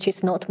Rich, which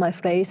is not my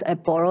phrase. I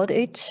borrowed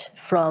it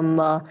from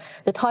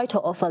the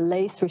title of a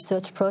lace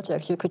research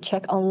project you could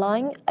check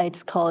online.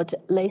 It's called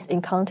Lace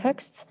in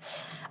Context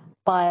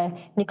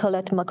by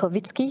Nicolette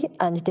Makovitsky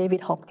and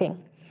David Hopkin.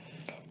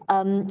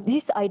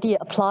 This idea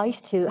applies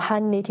to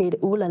hand-knitted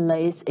woolen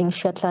lace in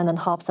Shetland and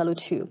Haapsalu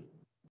too.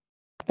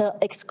 The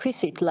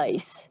exquisite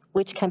lace,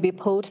 which can be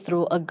pulled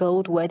through a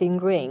gold wedding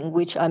ring,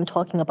 which I'm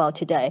talking about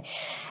today,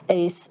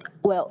 is,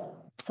 well,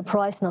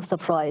 surprise, not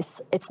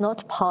surprise, it's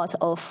not part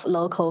of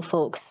local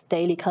folks'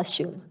 daily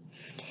costume.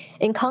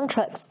 In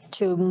contrast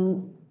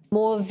to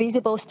more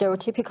visible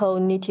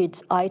stereotypical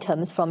knitted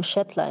items from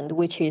Shetland,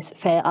 which is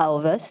fair owl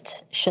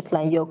vest,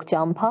 Shetland yoke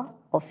jumper,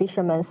 or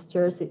fisherman's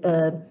jersey,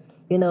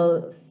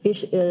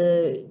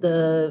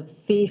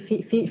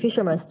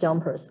 fisherman's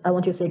jumpers. I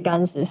want to say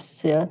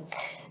ganses, yeah.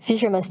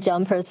 Fisherman's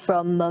jumpers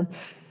from,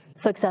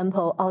 for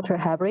example, outer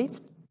Hebrides,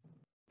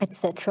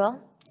 etc.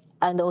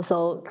 And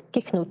also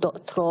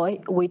Kiknu.Troy,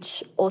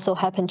 which also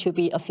happened to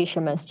be a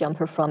fisherman's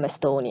jumper from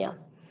Estonia.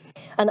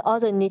 And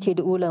other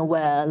knitted woolen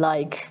wear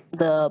like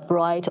the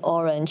bright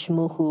orange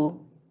muhu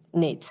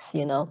knits,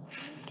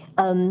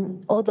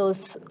 all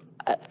those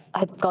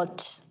had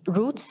got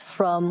roots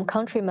from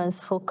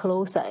countrymen's folk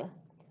clothing.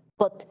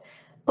 But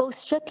both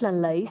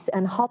Shetland lace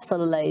and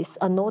Haapsalu lace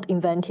are not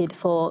invented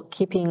for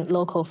keeping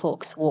local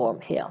folks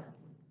warm here.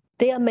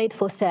 They are made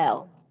for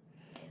sale,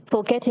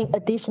 for getting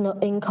additional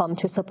income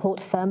to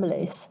support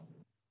families.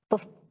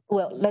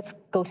 Well, let's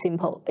go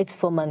simple. It's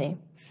for money.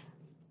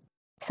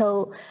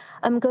 So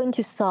I'm going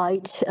to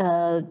cite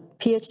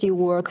PhD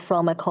work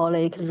from my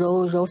colleague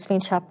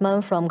Rosalind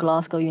Chapman from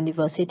Glasgow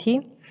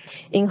University.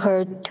 In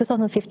her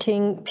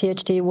 2015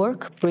 PhD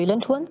work,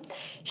 brilliant one,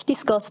 she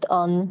discussed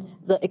on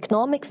the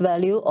economic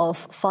value of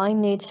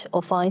fine knit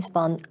or fine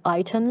spun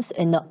items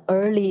in the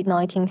early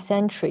 19th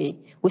century,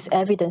 with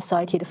evidence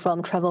cited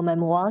from travel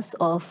memoirs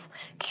of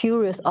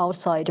curious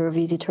outsider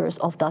visitors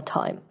of that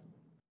time.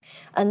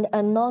 And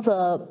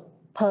another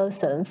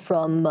person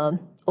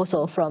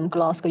also from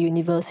Glasgow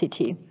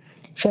University,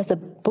 she has a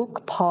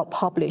book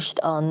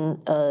published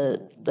on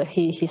the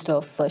history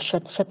of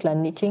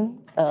Shetland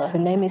knitting. Her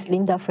name is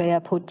Linda Freya,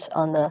 put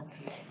on the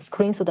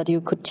screen so that you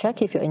could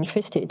check if you're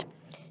interested.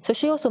 So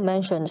she also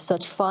mentioned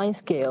such fine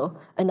scale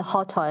and the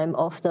hard time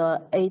of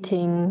the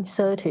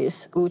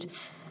 1830s would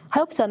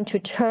help them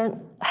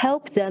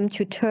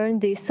to turn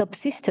this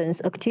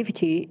subsistence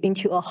activity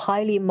into a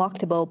highly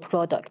marketable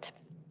product.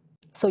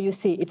 So you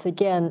see, it's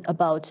again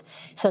about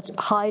such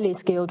highly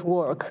skilled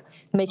work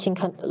making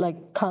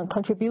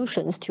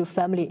contributions to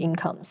family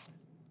incomes.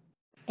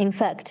 In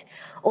fact,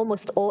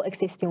 almost all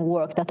existing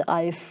work that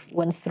I've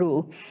went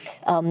through,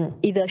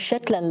 either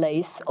Shetland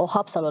lace or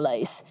Haapsalu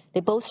lace, they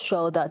both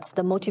show that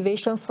the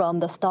motivation from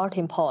the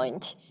starting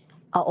point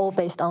are all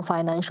based on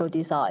financial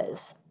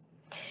desires.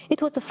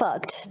 It was the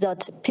fact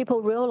that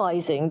people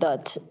realizing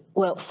that,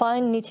 well,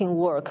 fine knitting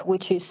work,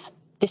 which is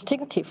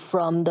distinctive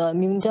from the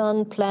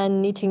mundane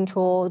plain knitting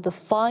chore, the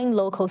fine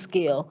local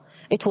skill,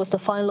 it was the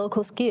fine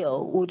local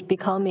skill would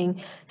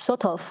becoming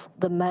sort of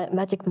the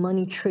magic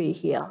money tree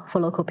here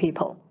for local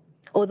people.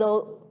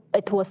 Although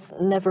it was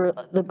never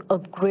a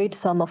great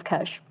sum of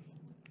cash,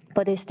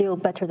 but it's still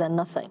better than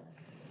nothing.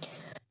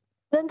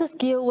 Then the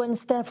skill went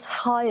steps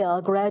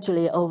higher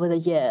gradually over the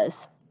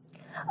years.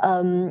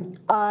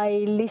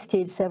 I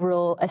listed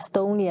several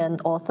Estonian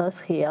authors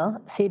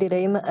here,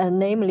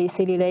 namely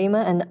Sili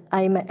Leiman and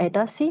Aime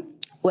Edasi.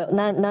 Well,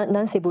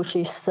 Nancy Bush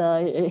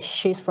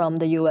she's from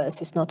the US,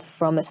 she's not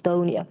from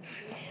Estonia.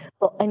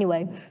 Well,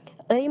 anyway,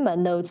 Leiman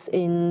notes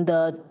in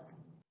the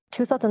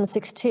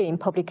 2016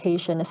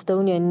 publication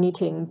Estonian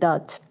Knitting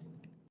that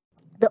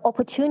the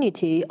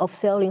opportunity of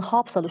selling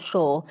Haapsalu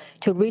shawl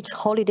to rich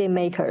holiday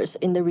makers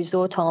in the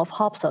resort town of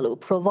Haapsalu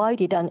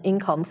provided an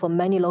income for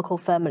many local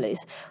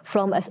families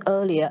from as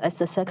early as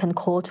the second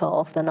quarter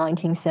of the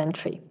 19th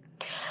century.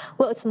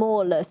 Well, it's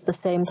more or less the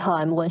same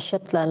time when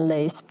Shetland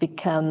lace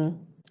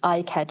became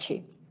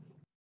eye-catchy.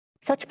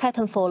 Such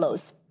pattern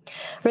follows.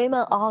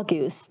 Raymond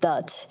argues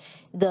that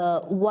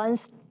the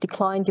once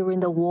declined during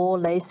the war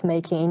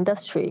lace-making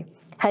industry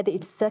had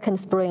its second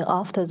spring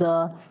after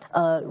the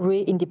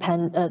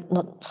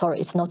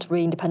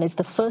it's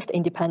the first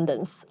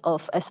independence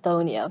of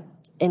Estonia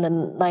in the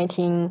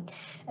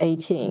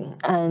 1918,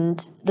 and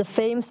the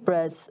fame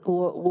spreads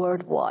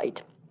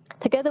worldwide.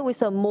 Together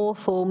with a more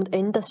formed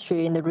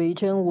industry in the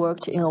region,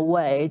 worked in a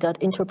way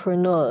that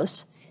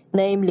entrepreneurs,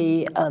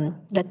 namely,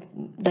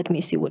 let me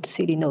see what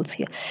Silly notes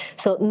here.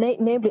 So,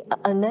 namely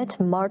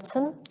Annette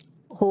Martsen,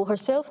 who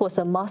herself was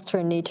a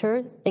master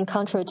knitter, in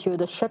contrary to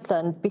the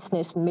Shetland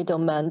business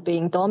middleman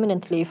being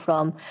dominantly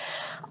from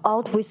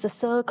out with the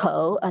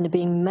circle and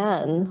being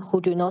men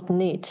who do not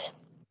knit.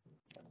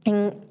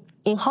 In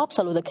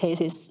Haapsalu, the case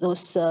is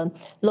those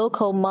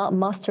local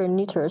master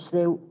knitters,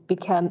 they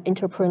became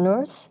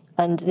entrepreneurs,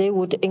 and they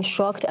would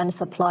instruct and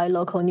supply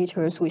local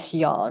knitters with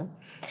yarn.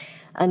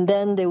 And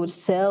then they would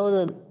sell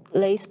the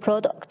lace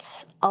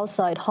products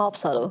outside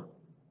Haapsalu.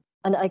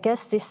 And I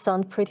guess this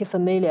sounds pretty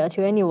familiar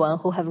to anyone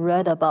who have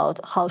read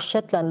about how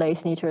Shetland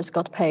lace knitters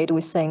got paid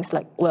with things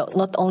like, well,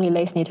 not only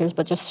lace knitters,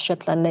 but just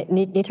Shetland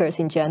knitters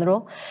in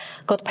general,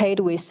 got paid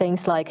with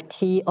things like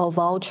tea or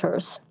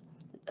vouchers.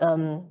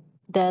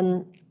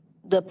 Then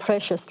the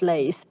precious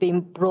lace being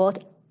brought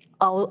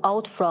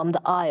out from the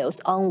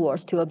Isles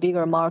onwards to a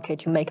bigger market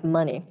to make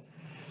money.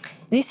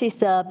 This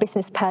is a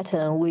business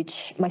pattern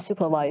which my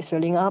supervisor,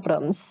 Lynn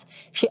Abrams,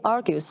 she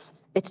argues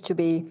it to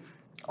be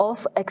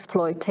of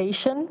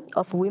exploitation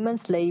of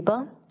women's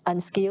labor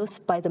and skills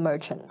by the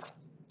merchants.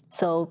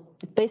 So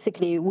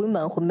basically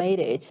women who made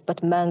it,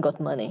 but men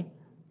got money.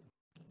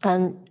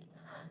 And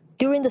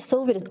during the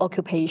Soviet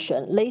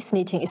occupation, lace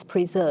knitting is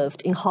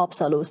preserved in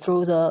Haapsalu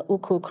through the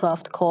Uku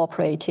Craft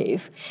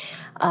Cooperative.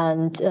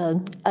 And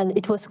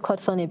it was quite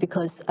funny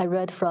because I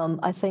read from,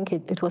 I think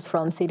it was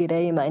from Sili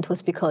Leiman, it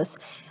was because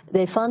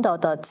they found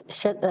out that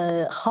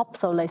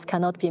Haapsalu lace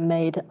cannot be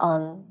made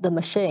on the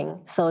machine.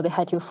 So they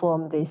had to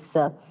form this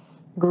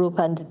group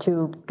and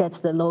to get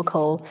the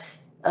local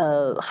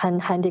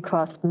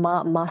handicraft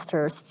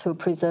masters to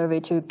preserve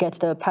it, to get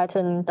the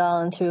pattern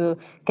down, to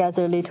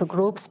gather little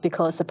groups,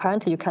 because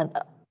apparently you can,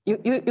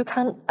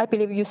 I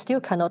believe you still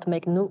cannot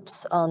make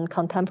noops on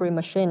contemporary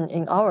machine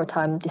in our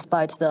time,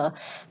 despite the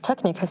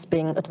technique has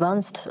been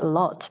advanced a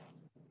lot.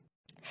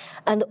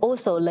 And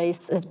also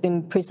lace has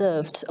been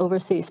preserved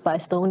overseas by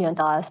Estonian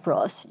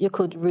diasporas. You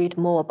could read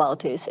more about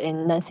this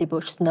in Nancy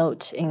Bush's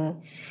note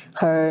in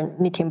her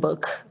knitting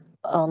book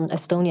on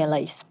Estonian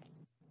lace.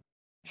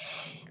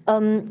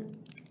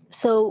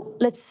 So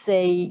let's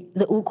say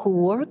the Uku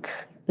work,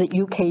 the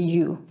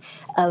UKU,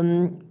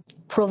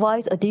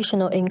 provides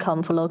additional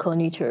income for local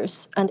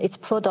knitters, and its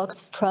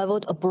products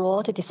traveled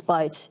abroad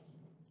despite,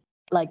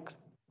 like,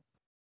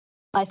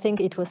 I think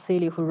it was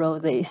Celia who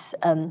wrote this,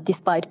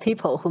 despite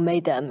people who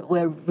made them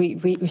were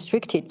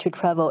restricted to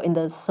travel in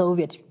the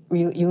Soviet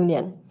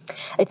Union.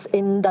 It's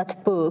in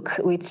that book,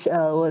 which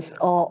was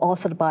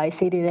authored by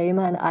Sili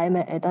Leiman and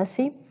Aime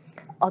Edasi,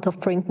 out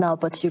of print now,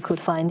 but you could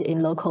find in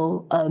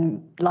local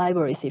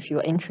libraries if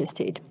you're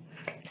interested.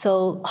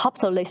 So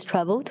Haapsalu lace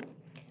traveled,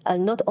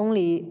 and not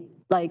only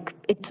like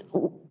it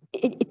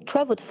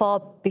traveled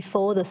far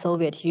before the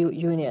Soviet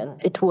Union.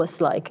 It was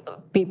like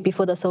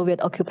before the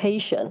Soviet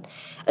occupation.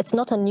 It's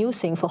not a new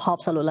thing for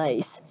Haapsalu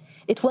lace.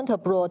 It went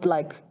abroad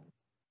like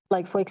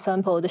for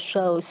example, the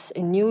shows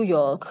in New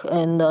York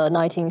in the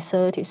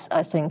 1930s,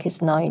 I think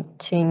it's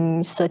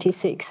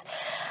 1936,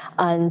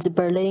 and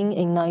Berlin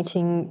in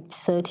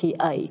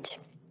 1938.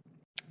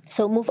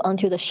 So move on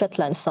to the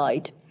Shetland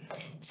side.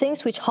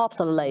 Things which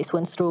Haapsalu lace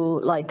went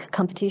through, like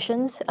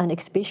competitions and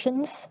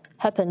exhibitions,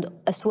 happened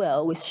as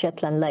well with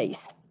Shetland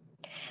lace.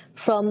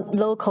 From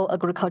local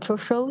agricultural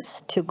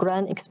shows to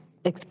grand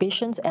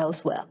exhibitions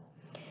elsewhere.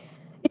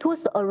 It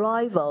was the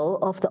arrival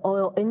of the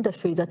oil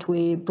industry that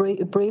we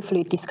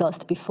briefly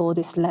discussed before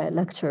this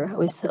lecture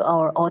with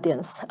our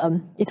audience.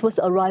 It was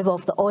the arrival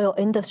of the oil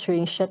industry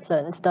in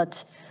Shetland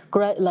that,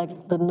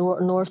 like the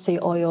North Sea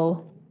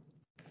oil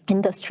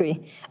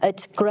industry,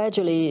 it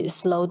gradually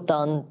slowed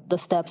down the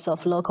steps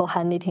of local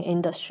hand knitting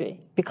industry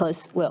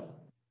because, well,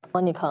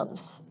 money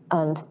comes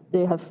and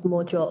they have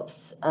more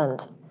jobs and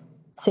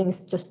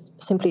things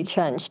just simply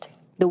changed.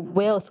 The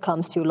wealth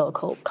comes to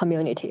local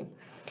community.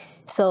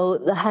 So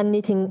the hand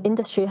knitting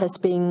industry has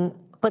been,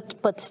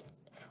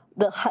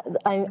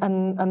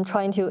 I'm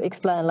trying to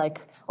explain,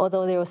 like,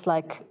 although there was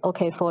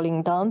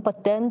falling down,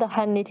 but then the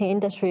hand knitting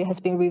industry has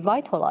been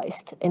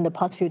revitalized in the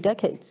past few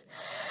decades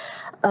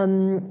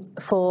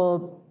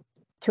for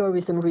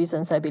tourism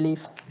reasons, I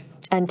believe,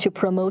 and to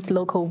promote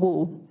local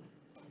wool.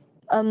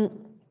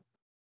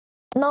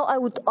 Now I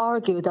would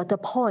argue that the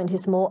point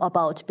is more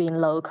about being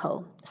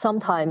local,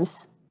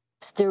 sometimes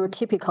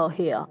stereotypical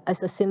here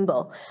as a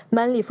symbol,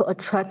 mainly for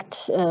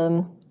attract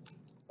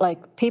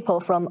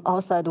people from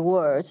outside the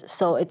world.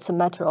 So it's a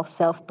matter of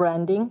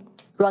self-branding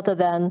rather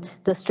than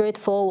the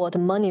straightforward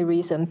money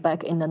reason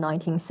back in the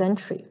 19th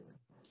century.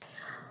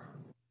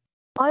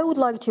 I would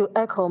like to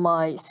echo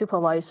my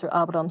supervisor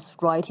Abraham's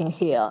writing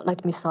here.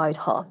 Let me cite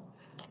her.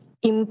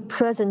 In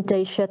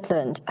present-day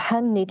Shetland,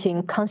 hand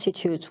knitting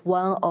constitutes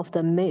one of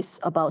the myths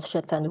about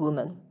Shetland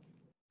women.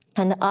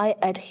 And I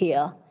add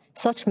here,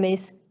 such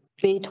myths,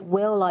 be it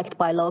well liked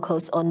by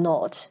locals or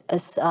not,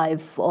 as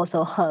I've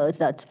also heard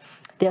that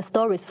there are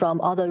stories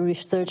from other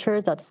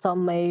researchers that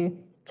some may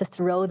just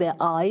roll their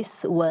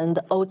eyes when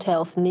the old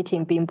tale of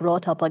knitting being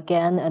brought up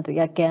again and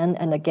again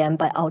and again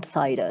by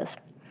outsiders.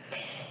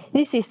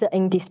 This is the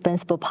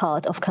indispensable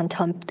part of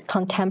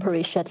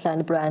contemporary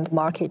Shetland brand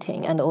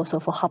marketing, and also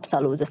for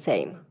Haapsalu the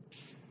same.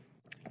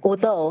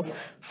 Although,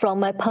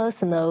 from my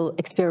personal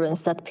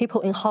experience, that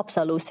people in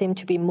Haapsalu seem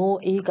to be more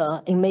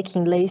eager in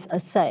making lace a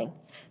thing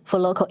for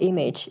local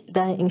image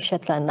than in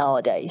Shetland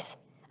nowadays.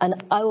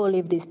 And I will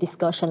leave this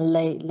discussion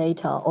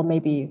later, or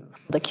maybe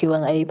the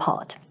Q&A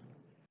part.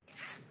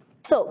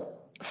 So,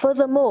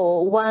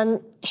 furthermore,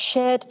 one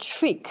shared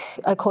trick,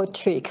 I call it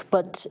trick,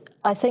 but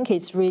I think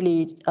it's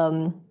really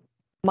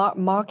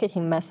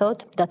marketing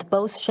method that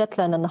both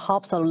Shetland and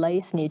Haapsalu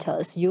lace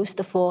knitters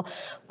used for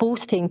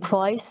boosting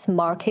price,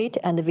 market,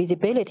 and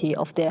visibility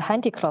of their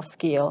handicraft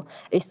skill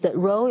is the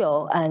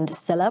royal and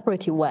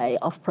celebrity way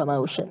of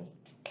promotion.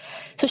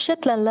 So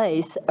Shetland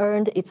lace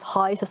earned its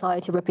high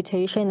society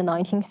reputation in the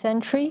 19th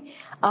century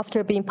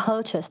after being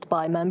purchased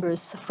by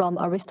members from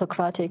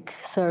aristocratic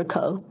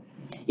circle,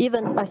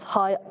 even as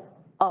high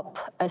up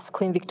as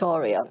Queen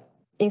Victoria.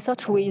 In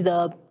such way,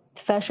 the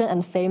fashion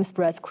and fame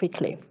spreads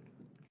quickly.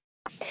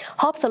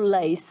 Haapsalu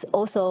lace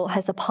also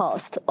has a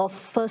past of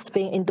first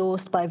being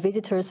endorsed by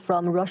visitors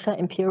from Russian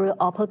imperial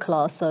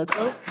upper-class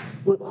circle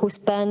who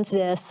spent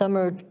their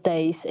summer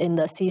days in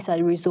the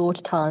seaside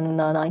resort town in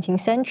the 19th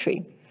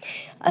century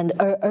and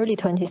early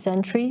 20th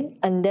century.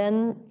 And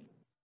then,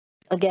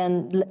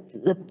 again,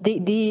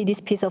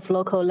 this piece of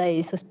local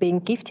lace was being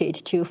gifted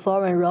to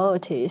foreign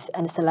royalties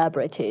and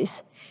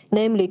celebrities,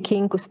 namely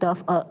King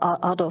Gustav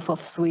Adolf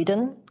of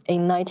Sweden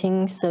in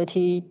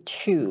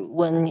 1932,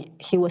 when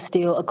he was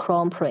still a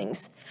crown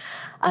prince.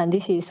 And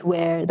this is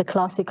where the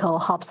classical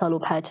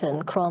Haapsalu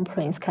pattern crown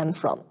prince came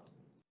from.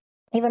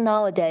 Even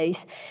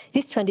nowadays,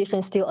 this tradition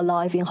is still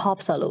alive in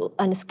Haapsalu,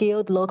 and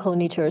skilled local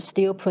knitters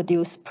still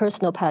produce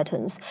personal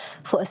patterns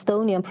for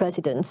Estonian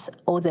presidents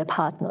or their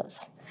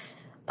partners.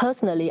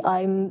 Personally,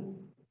 I'm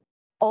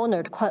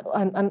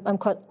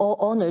quite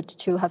honored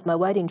to have my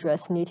wedding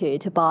dress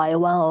knitted by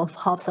one of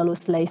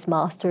Haapsalu's lace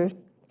master,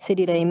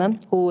 Sidi Lehman,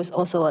 who is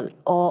also an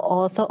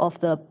author of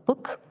the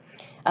book,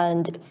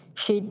 and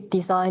she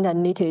designed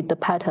and knitted the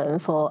pattern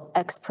for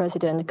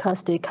ex-President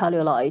Kirsti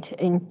Kaljulaid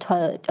in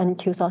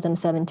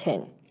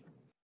 2017.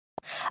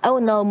 I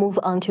will now move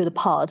on to the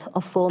part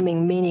of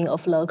forming meaning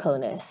of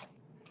localness.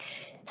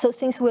 So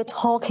since we're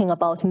talking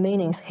about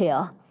meanings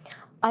here,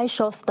 I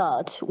shall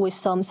start with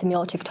some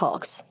semiotic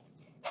talks.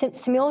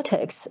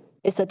 Semiotics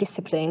is a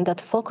discipline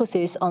that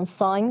focuses on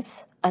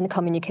science and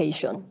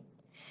communication.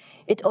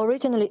 It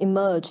originally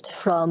emerged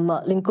from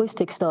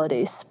linguistic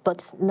studies,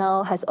 but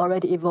now has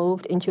already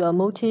evolved into a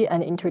multi-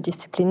 and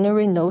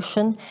interdisciplinary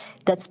notion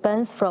that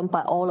spans from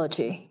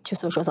biology to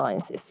social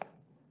sciences.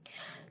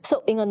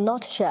 So in a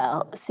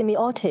nutshell,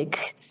 semiotic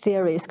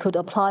theories could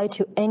apply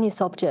to any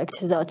subject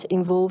that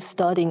involves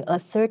studying a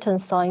certain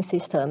science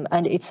system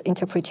and its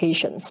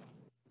interpretations.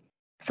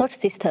 Such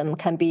system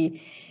can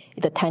be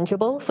either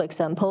tangible, for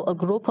example, a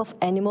group of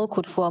animals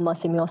could form a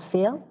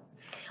semiosphere,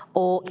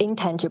 or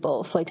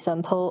intangible, for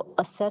example,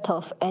 a set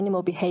of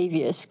animal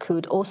behaviors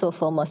could also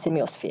form a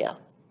semiosphere.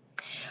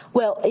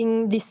 Well,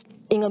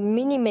 in a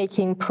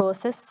mini-making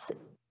process,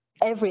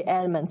 every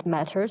element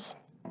matters.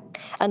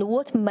 And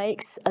what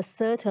makes a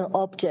certain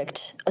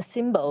object a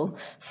symbol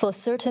for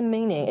certain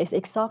meaning is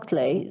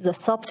exactly the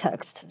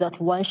subtext that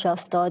one shall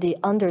study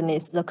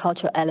underneath the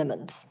cultural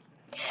elements.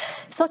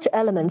 Such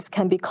elements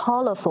can be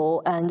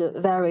colorful and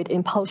varied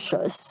in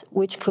postures,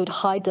 which could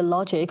hide the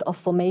logic of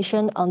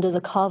formation under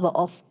the cover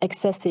of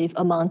excessive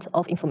amount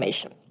of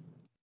information.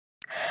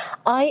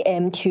 I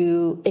aim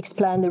to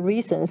explain the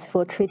reasons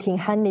for treating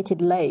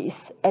hand-knitted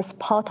lace as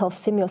part of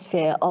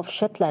semiosphere of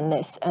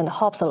Shetlandness and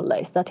Haapsalu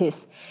lace, that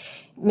is,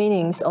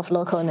 meanings of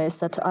local-ness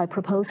that I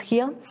propose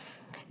here.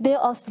 There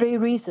are three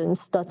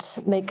reasons that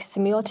make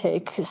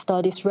semiotic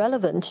studies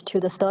relevant to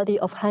the study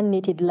of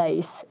hand-knitted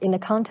lace in the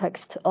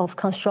context of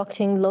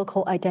constructing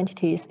local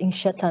identities in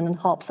Shetland and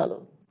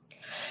Haapsalu.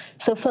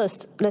 So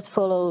first, let's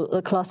follow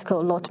the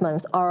classical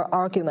Lotman's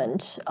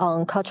argument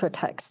on cultural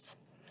texts.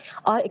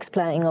 I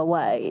explain in a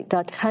way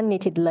that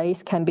hand-knitted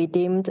lace can be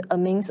deemed a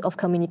means of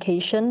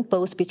communication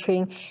both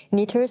between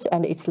knitters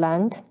and its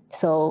land.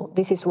 So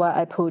this is why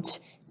I put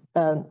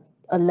a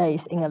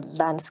lace in a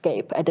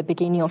landscape at the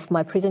beginning of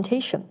my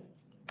presentation.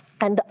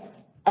 And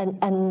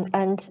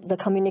the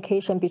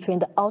communication between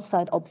the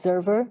outside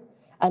observer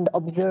and the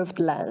observed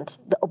land,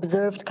 the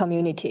observed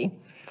community.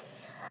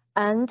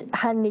 And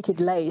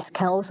hand-knitted lace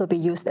can also be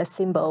used as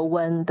symbol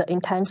when the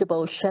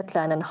intangible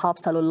Shetland and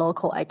Haapsalu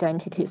local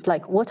identities,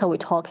 like what are we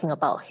talking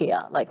about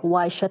here? Like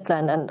why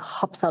Shetland and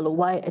Haapsalu,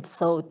 why it's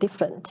so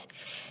different?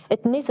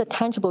 It needs a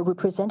tangible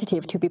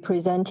representative to be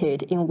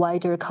presented in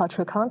wider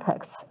cultural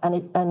contexts,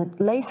 and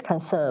lace can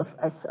serve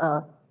as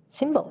a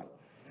symbol.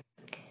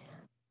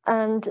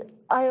 And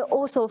I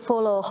also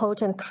follow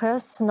Holt and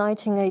Kress'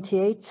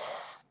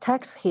 1988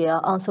 text here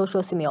on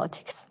social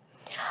semiotics.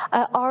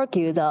 I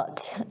argue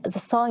that the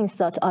signs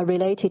that are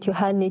related to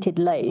hand-knitted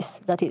lace,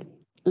 that is,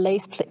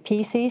 lace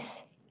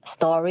pieces,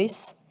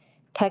 stories,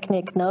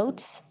 technique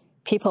notes,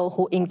 people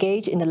who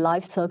engage in the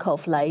life circle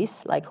of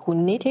lace, like who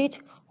knit it,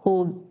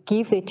 who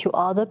give it to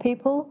other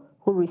people,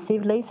 who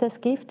receive lace as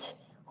gift,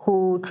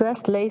 who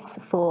dress lace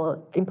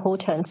for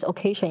important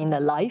occasion in their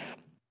life.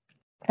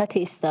 That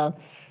is the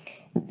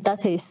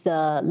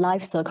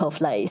life circle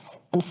of lace,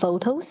 and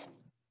photos,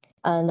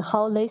 and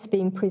how lace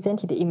being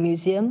presented in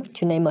museum,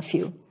 to name a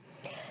few.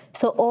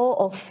 So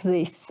all of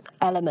these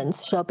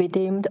elements shall be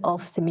deemed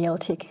of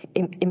semiotic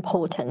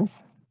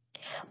importance.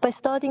 By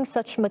studying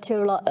such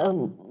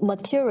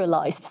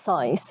materialized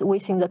signs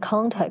within the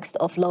context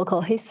of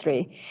local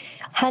history,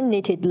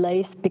 hand-knitted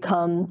lace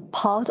become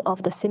part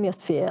of the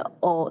semiosphere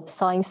or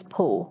science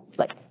pool,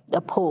 like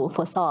a pool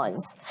for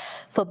science,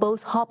 for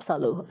both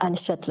Haapsalu and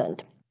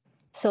Shetland.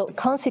 So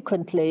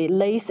consequently,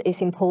 lace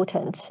is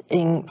important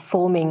in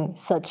forming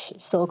such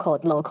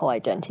so-called local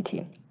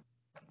identity.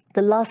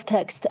 The last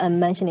text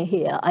I'm mentioning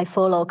here, I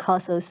follow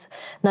Castle's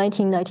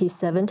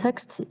 1997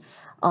 text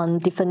on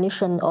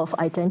definition of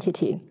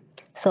identity.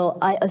 So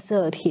I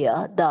assert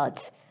here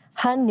that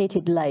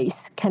hand-knitted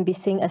lace can be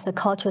seen as a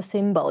cultural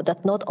symbol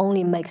that not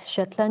only makes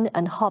Shetland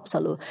and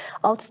Haapsalu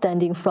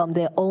outstanding from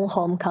their own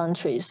home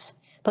countries,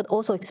 but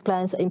also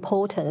explains the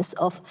importance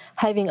of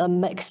having a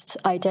mixed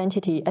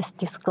identity as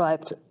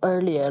described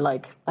earlier,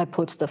 like I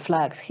put the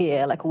flags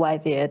here, like why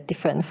they're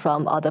different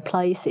from other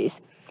places.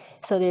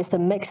 So there's a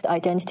mixed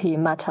identity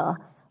matter,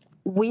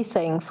 we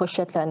think for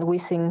Shetland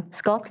within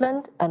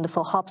Scotland and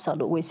for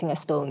Haapsalu within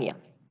Estonia.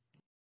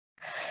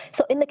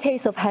 So in the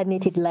case of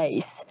hand-knitted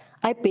lace,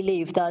 I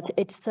believe that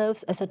it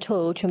serves as a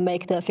tool to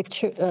make the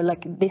picture,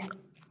 like this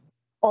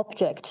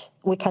object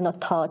we cannot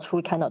touch,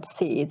 we cannot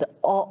see, the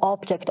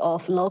object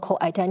of local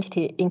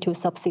identity into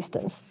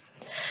subsistence.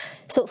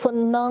 So for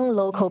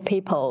non-local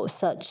people,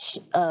 such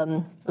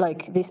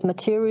like this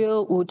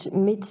material would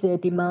meet the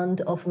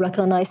demand of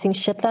recognizing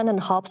Shetland and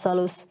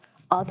Haapsalu's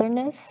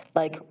otherness.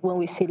 Like when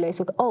we see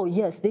lace, oh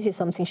yes, this is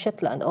something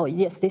Shetland. Oh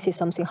yes, this is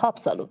something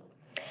Haapsalu.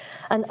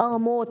 And on a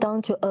more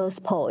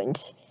down-to-earth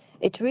point,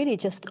 it really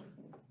just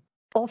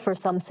offers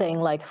something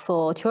like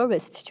for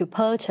tourists to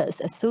purchase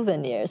as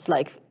souvenirs.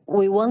 Like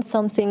we want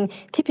something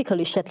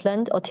typically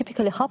Shetland or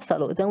typically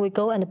Haapsalu, then we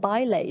go and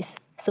buy lace.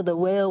 So the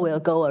wheel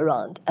will go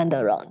around and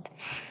around.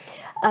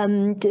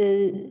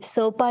 And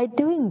so by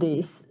doing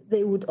this,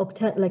 they would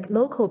obtain, like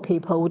local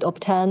people would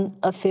obtain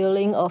a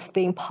feeling of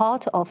being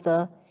part of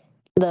the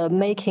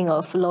making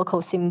of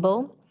local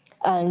symbol.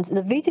 And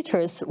the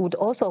visitors would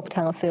also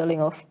obtain a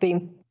feeling of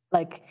being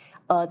like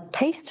a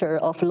taster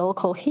of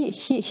local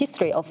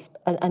history of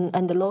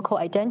and the local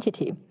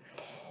identity.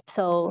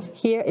 So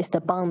here is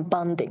the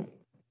bonding.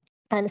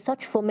 And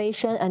such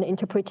formation and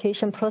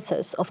interpretation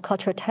process of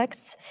cultural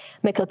texts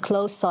make a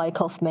closed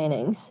cycle of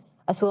meanings,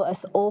 as well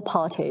as all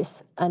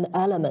parties and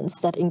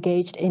elements that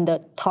engaged in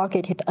the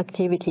targeted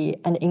activity,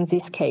 and in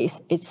this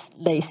case, it's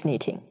lace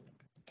knitting.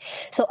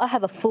 So I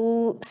have a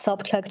full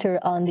subchapter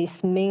on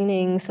these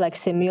meanings like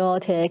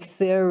semiotics,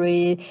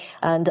 theory,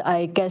 and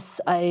I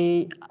guess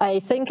I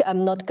think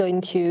I'm not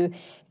going to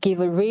give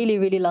a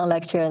really long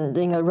lecture and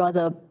in a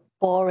rather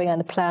boring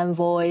and plain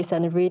voice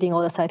and reading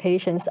all the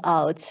citations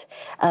out,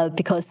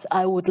 because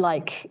I would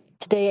like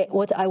today,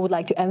 what I would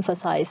like to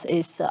emphasize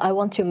is I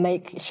want to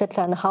make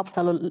Shetland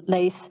Haapsalu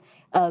lace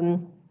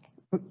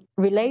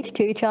relate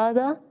to each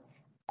other.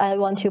 I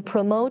want to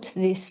promote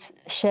this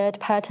shared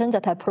pattern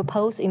that I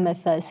propose in my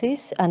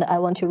thesis, and I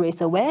want to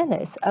raise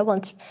awareness. I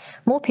want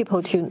more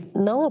people to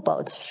know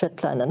about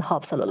Shetland and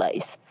Haapsalu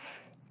lace.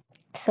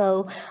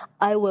 So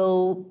I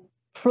will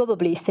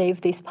probably save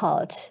this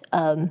part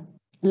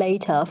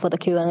later for the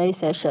Q&A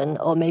session,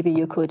 or maybe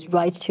you could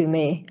write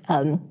me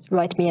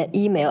an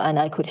email and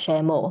I could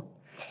share more,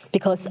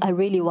 because I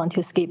really want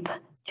to skip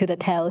to the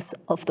tales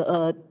of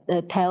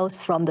the tales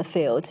from the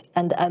field,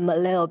 and I'm a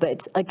little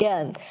bit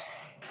again.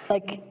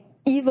 Like,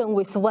 even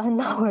with 1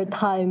 hour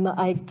time,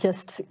 I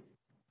just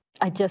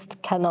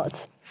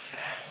cannot.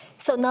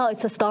 So now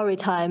it's a story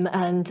time,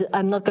 and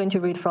I'm not going to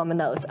read from the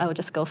notes. I will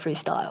just go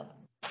freestyle.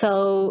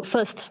 So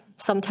first,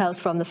 some tales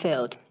from the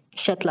field,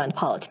 Shetland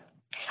part.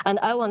 And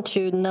I want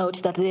to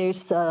note that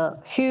there's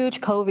a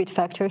huge COVID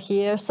factor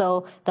here.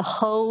 So the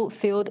whole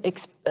field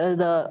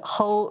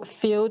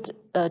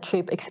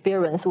trip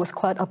experience was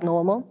quite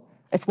abnormal.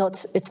 It's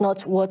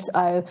not what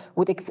I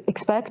would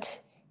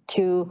expect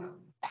to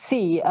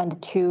see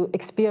and to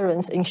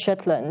experience in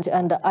Shetland,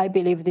 and I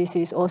believe this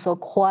is also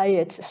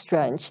quite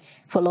strange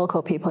for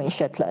local people in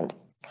Shetland.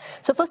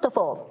 So first of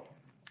all,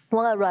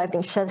 when I arrived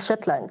in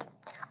Shetland,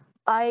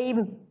 I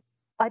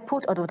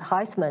put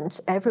advertisements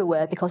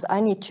everywhere because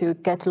I need to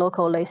get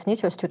local lace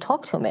knitters to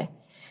talk to me,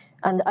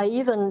 and I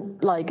even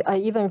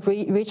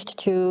reached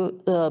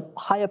to the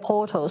higher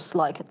portals,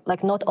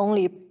 like not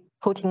only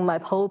putting my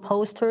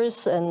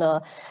posters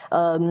and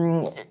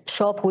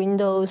shop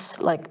windows,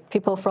 like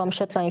people from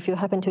Shetland. If you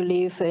happen to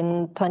live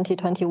in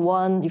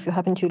 2021, if you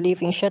happen to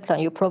live in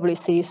Shetland, you probably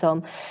see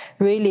some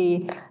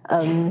really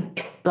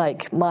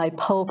like my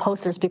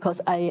posters, because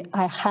I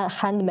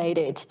handmade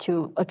it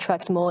to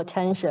attract more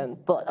attention.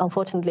 But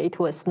unfortunately, it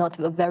was not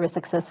a very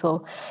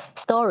successful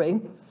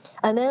story.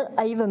 And then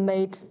I even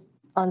made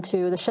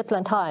onto the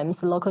Shetland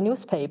Times, the local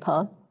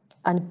newspaper,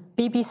 and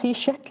BBC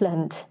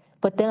Shetland.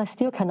 But then I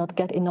still cannot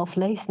get enough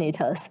lace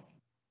knitters.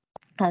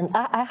 And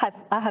I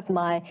have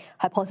my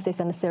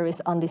hypothesis and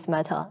theories on this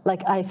matter.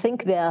 Like, I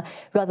think there are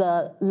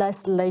rather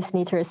less lace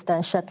knitters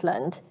than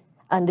Shetland,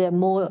 and there are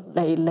more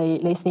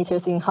lace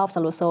knitters in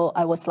Haapsalu. So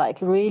I was like,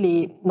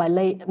 really, my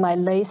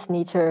lace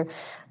knitter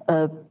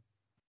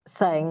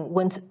thing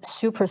went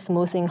super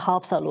smooth in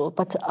Haapsalu,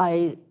 but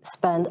I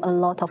spent a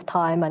lot of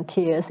time and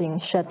tears in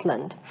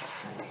Shetland.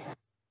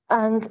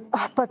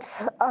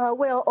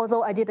 Well,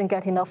 although I didn't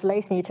get enough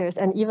lace knitters,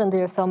 and even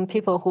there are some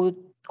people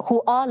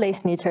who are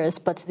lace knitters,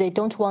 but they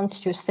don't want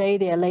to say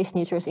they are lace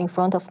knitters in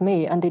front of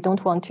me, and they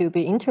don't want to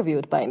be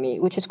interviewed by me,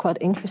 which is quite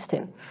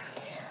interesting.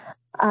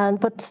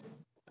 But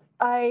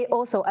I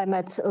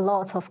met a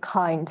lot of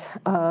kind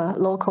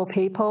local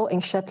people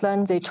in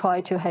Shetland. They try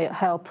to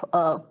help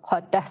a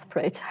quite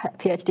desperate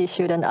PhD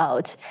student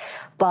out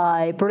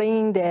by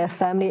bringing their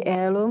family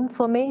heirloom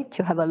for me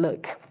to have a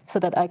look, so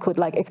that I could,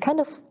 like, it's kind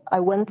of, I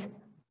went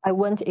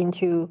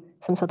into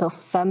some sort of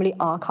family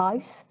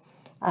archives,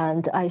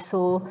 and I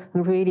saw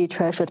really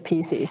treasured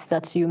pieces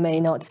that you may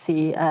not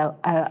see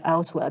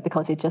elsewhere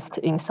because it's just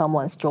in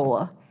someone's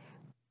drawer.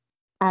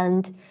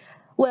 And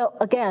well,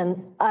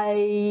 again,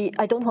 I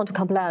don't want to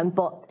complain,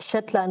 but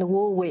Shetland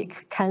Wool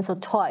Week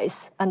cancelled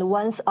twice, and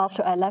once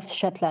after I left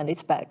Shetland,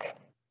 it's back.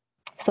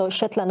 So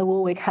Shetland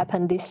Wool Week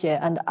happened this year,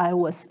 and I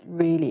was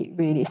really,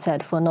 really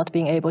sad for not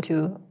being able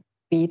to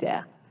be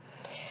there.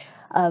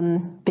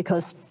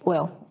 Because,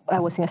 well, I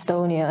was in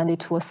Estonia,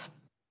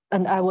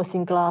 and I was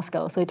in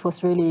Glasgow, so it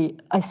was really,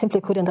 I simply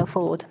couldn't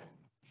afford.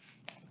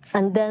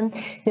 And then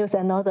there's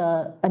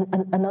another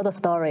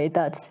story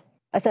that,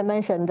 as I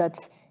mentioned, that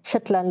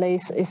Shetland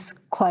lace is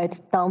quite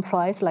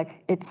downpriced,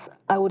 like it's,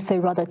 I would say,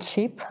 rather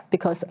cheap,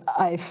 because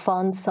I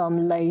found some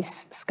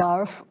lace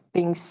scarf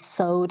being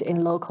sold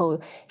in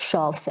local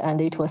shops, and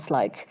it was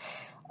like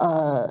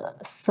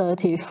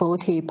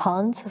 30-40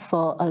 pounds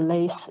for a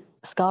lace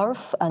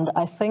scarf, and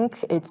I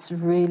think it's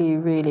really,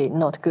 really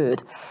not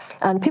good.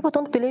 And people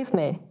don't believe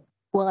me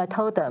when I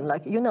told them,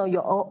 like, you know,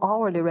 your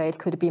hourly rate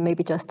could be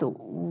maybe just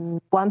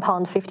 £1.50 or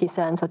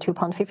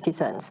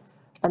 £2.50,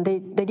 and they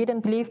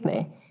didn't believe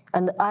me.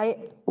 And I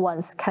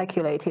once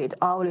calculated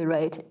hourly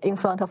rate in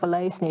front of a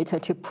lace knitter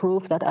to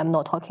prove that I'm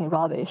not talking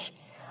rubbish.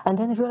 And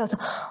then I realized,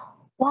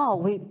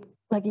 wow,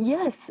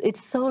 yes,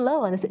 it's so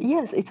low. And I said,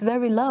 yes, it's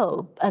very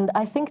low. And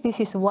I think this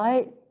is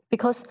why,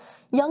 because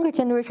younger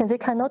generations, they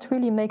cannot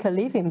really make a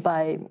living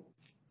by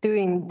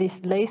doing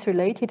these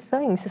lace-related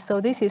things.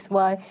 So this is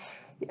why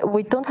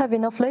we don't have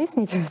enough lace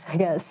knitters, I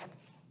guess.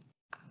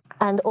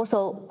 And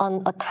also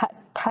on a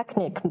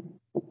technical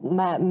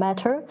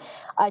matter,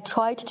 I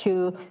tried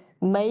to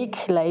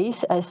make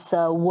lace as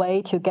a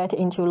way to get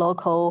into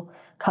local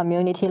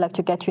community, like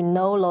to get to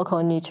know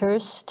local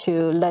knitters,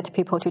 to let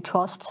people to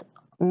trust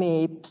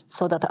me,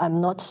 so that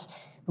I'm not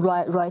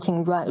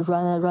writing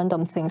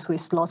random things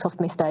with lots of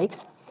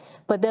mistakes.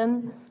 But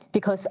then,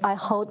 because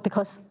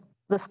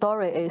the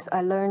story is,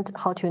 I learned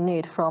how to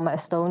knit from an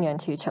Estonian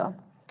teacher,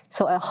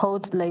 so I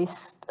hold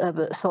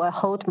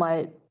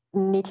my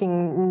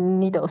knitting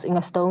needles in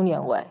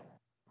Estonian way.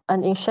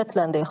 And in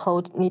Shetland, they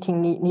hold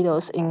knitting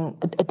needles in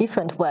a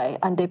different way,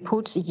 and they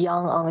put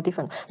yarn on a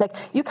different, like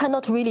you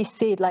cannot really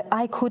see it, like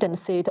I couldn't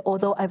see it,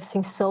 although I've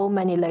seen so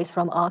many lace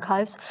from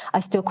archives, I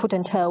still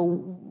couldn't tell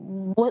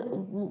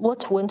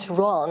what went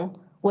wrong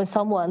when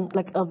someone,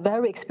 like a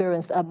very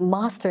experienced, a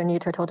master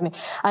knitter told me,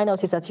 I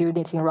noticed that you're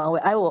knitting wrong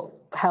way, I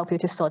will help you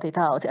to sort it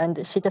out.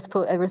 And she just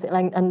put everything,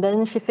 like, and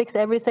then she fixed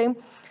everything,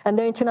 and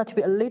then it turned out to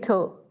be a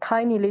little,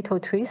 tiny little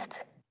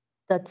twist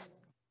that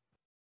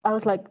I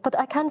was like, but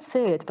I can't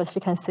see it, but she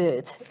can see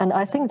it. And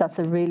I think that's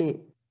a really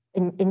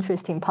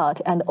interesting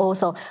part. And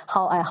also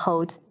how I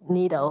hold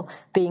needle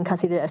being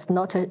considered as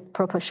not a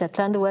proper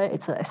Shetland way,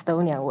 it's an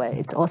Estonian way.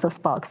 It also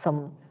sparks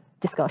some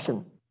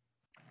discussion.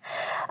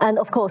 And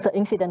of course, the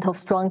incident of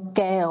strong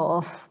gale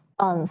of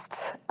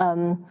Ernst.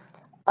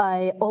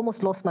 I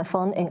almost lost my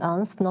phone in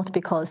Ernst, not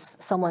because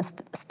someone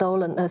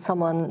stole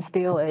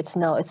it.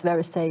 No, it's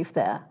very safe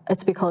there.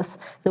 It's because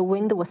the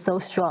wind was so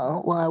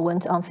strong when I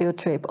went on field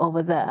trip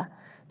over there.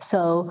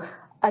 So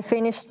I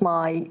finished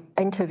my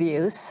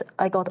interviews,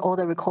 I got all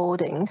the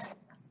recordings,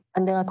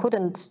 and then I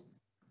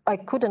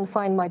couldn't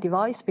find my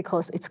device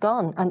because it's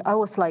gone. And I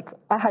was like,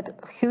 I had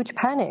huge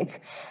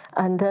panic.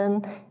 And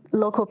then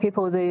local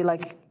people,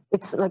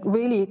 it's like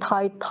really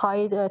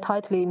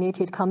tightly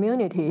knitted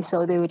community.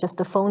 So they were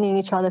just phoning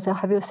each other, say,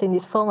 have you seen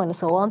this phone, and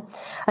so on.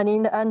 And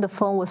in the end, the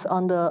phone was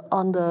on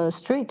the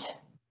street,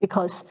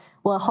 because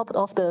when I hopped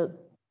off the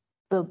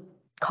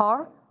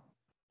car,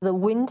 the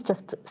wind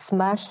just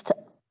smashed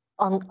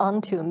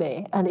onto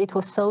me, and it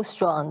was so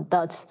strong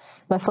that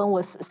my phone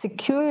was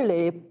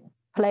securely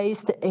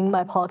placed in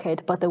my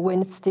pocket, but the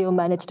wind still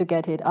managed to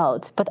get it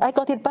out. But I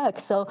got it back,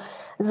 so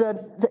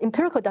the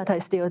empirical data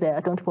is still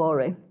there, don't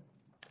worry.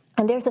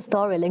 And there's a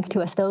story linked to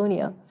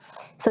Estonia.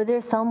 So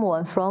there's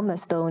someone from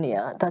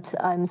Estonia that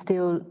I'm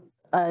still,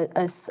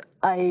 as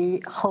I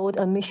hold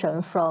a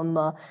mission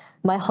from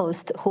my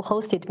host who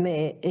hosted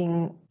me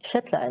in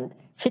Shetland.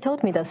 She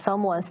told me that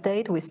someone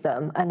stayed with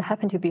them and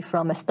happened to be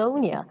from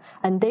Estonia,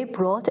 and they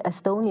brought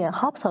Estonian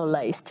Haapsalu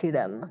lace to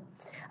them.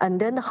 And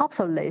then the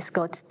Haapsalu lace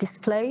got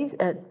displayed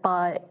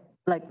by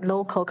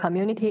local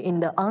community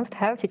in the Ernst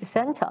Heritage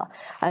Center.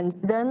 And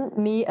then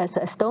me as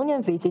an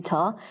Estonian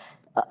visitor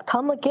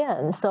come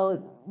again.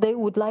 So they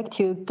would like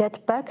to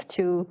get back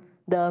to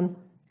the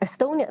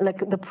Estonian,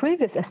 the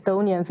previous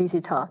Estonian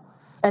visitor.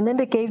 And then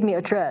they gave me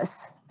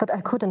address, but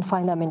I couldn't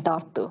find them in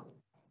Tartu.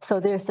 So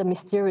there's a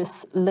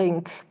mysterious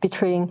link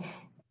between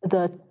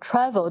the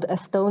traveled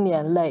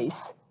Estonian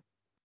lace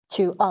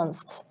to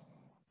Ernst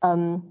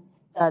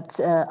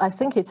that I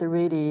think it's a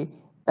really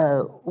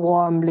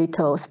warm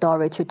little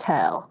story to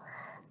tell.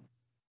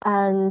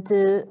 And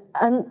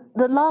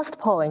the last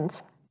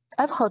point,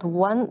 I've heard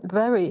one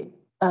very,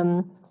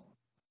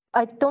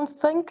 I don't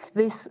think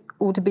this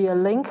would be a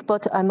link,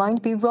 but I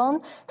might be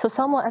wrong. So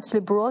someone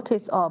actually brought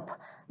it up,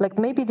 like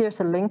maybe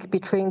there's a link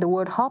between the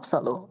word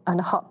Haapsalu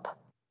and Haap.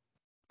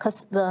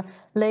 Because the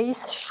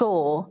lace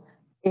shawl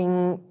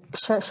in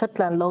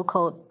Shetland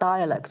local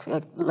dialect,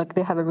 like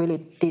they have a really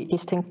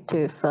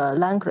distinctive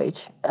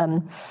language.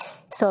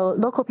 So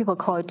local people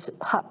call it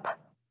Haap.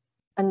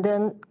 And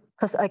then,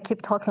 because I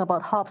keep talking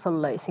about Haapsalu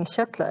lace in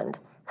Shetland,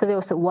 so there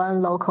was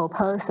one local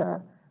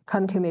person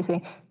come to me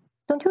saying,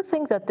 don't you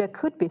think that there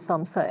could be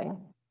something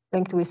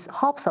linked with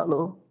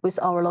Haapsalu, with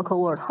our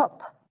local word Haap?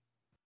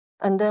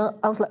 And then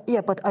I was like,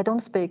 yeah, but I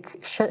don't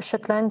speak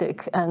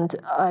Shetlandic, and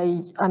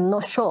I'm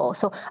not sure.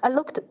 So I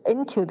looked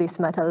into this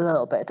matter a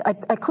little bit.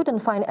 I couldn't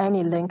find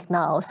any link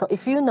now. So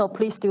if you know,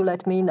 please do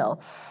let me know.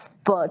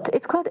 But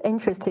it's quite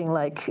interesting,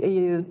 like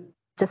you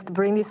just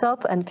bring this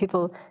up and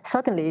people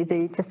suddenly,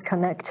 they just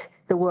connect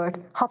the word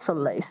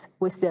Haapsalu lace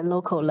with their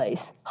local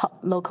lace,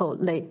 local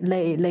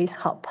lace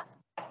Haap.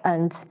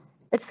 And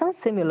it sounds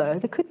similar.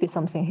 There could be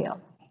something here.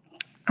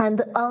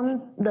 And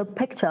on the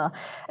picture,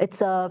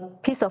 it's a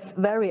piece of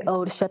very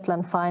old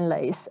Shetland fine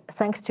lace.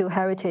 Thanks to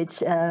Heritage,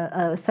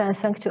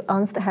 thanks to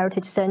Ernst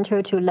Heritage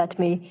Center to let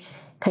me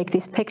take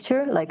this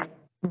picture, like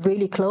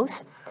really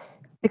close,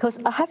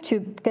 because I have to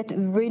get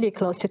really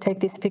close to take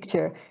this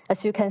picture.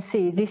 As you can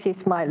see, this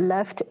is my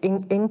left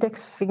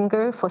index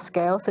finger for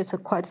scale, so it's a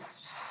quite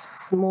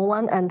small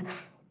one, and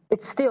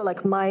it's still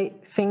like my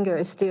finger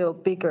is still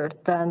bigger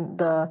than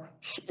the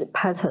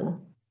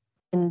pattern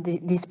in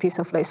this piece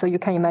of lace. So you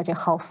can imagine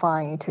how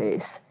fine it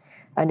is,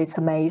 and it's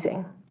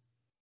amazing.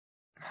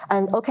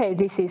 And okay,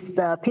 this is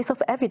a piece of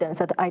evidence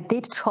that I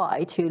did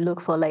try to look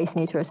for lace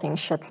knitters in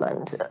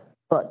Shetland,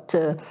 but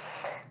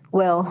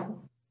well,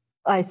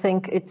 I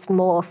think it's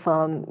more of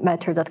a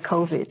matter that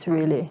COVID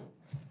really.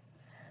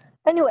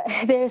 Anyway,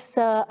 there's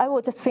I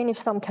will just finish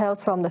some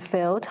tales from the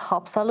field,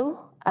 Haapsalu,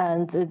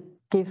 and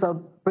give a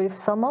brief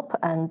sum up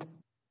and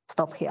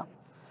stop here.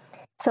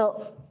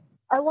 So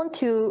I want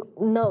to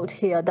note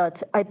here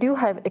that I do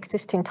have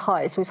existing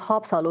ties with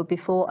Haapsalu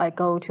before I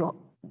go to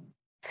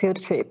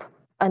field trip,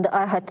 and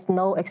I had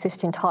no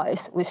existing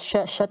ties with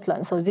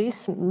Shetland. So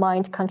this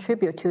might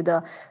contribute to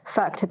the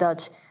fact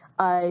that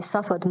I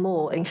suffered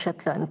more in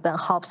Shetland than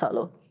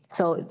Haapsalu.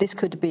 So this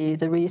could be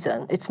the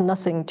reason. It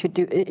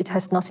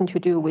has nothing to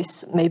do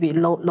with maybe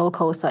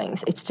local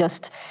things. It's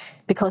just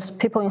because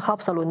people in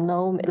Haapsalu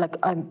know,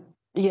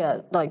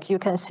 like you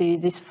can see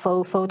this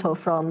photo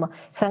from,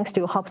 thanks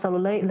to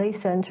Haapsalu Lay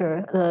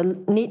Center,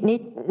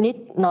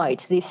 Knit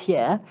Night this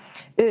year,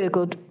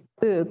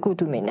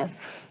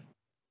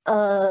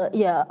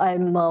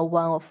 I'm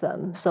one of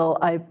them. So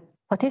I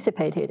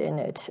participated in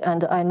it,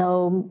 and I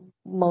know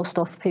most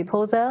of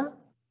people there.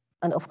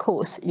 And of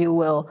course, you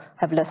will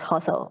have less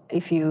hassle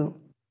if you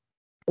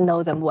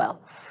know them well.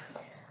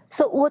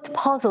 So what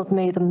puzzled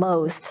me the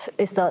most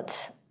is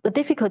that the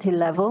difficulty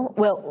level,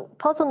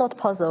 not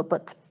puzzle,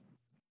 but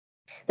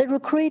the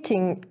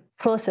recruiting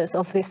process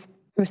of this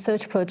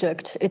research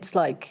project, it's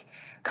like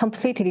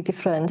completely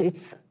different.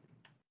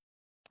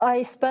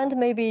 I spent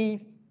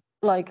maybe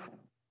like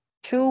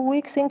 2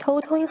 weeks in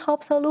total in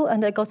Haapsalu,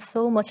 and I got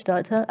so much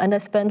data, and I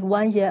spent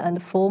 1 year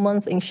and 4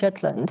 months in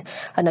Shetland,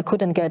 and I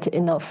couldn't get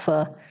enough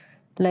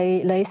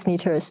lace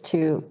knitters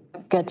to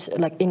get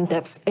like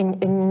in-depth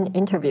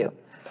interview.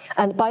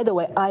 And by the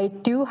way, I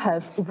do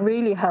have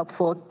really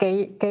helpful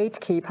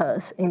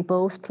gatekeepers in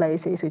both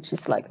places, which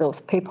is like those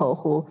people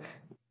who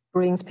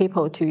brings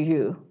people to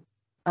you.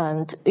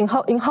 And in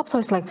Haapsalu,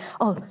 it's like,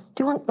 oh, do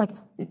you want, like,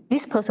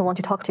 this person want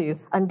to talk to you,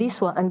 and this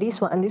one, and this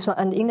one, and this one,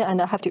 and in the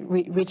end, I have to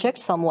reject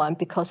someone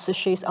because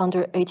she's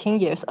under 18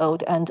 years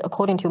old, and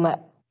according to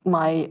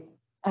my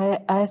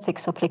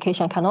ethics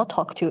application, cannot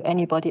talk to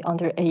anybody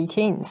under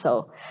 18.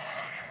 So,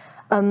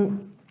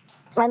 and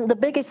the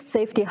biggest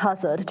safety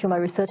hazard to my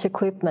research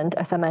equipment,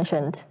 as I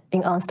mentioned,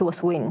 in Ernst,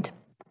 was wind,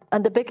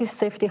 and the biggest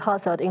safety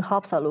hazard in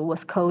Haapsalu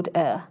was cold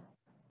air.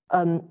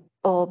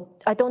 Or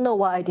I don't know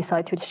why I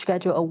decided to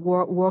schedule a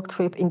work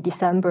trip in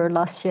December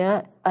last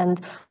year, and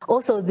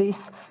also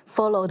this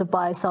followed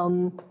by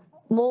some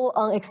more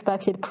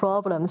unexpected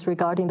problems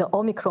regarding the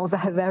Omicron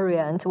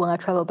variant when I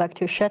traveled back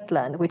to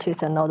Shetland, which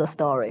is another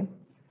story.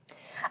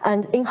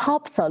 And in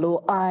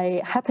Haapsalu,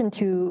 I happened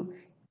to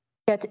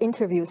get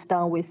interviews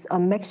done with a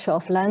mixture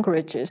of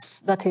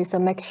languages. That is a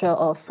mixture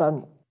of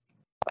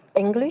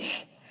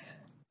English,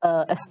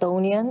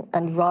 Estonian,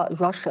 and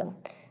Russian.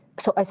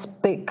 So I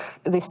speak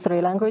these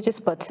 3 languages,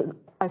 but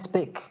I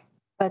speak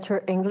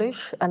better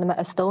English, and my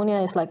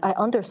Estonian is like, I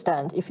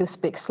understand if you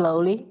speak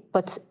slowly,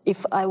 but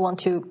if I want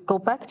to go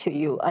back to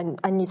you,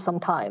 I need some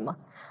time.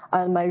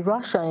 And my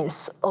Russian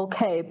is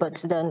okay, but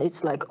then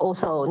it's like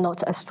also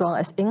not as strong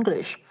as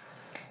English.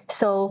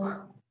 So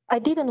I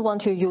didn't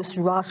want to use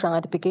Russian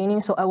at the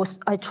beginning, so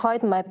I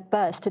tried my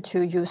best to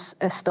use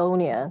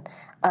Estonian,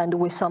 and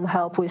with some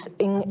help with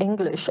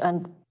English,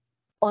 and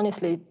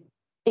honestly,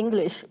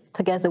 English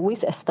together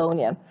with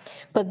Estonia.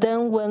 But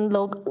then when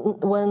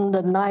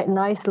the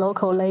nice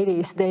local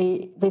ladies,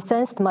 they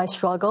sensed my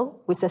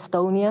struggle with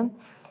Estonia,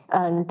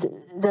 and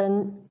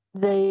then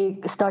they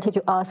started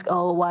to ask,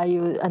 oh, why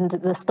you, and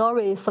the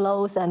story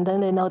flows, and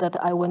then they know that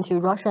I went to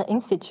Russian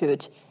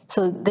Institute.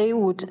 So they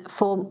would,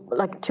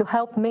 to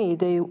help me,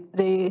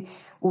 they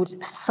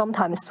would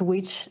sometimes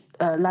switch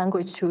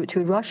language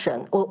to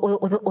Russian,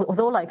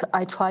 although like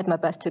I tried my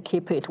best to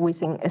keep it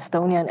within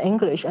Estonian and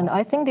English. And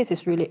I think this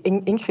is really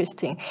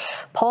interesting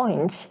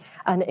point.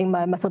 And in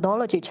my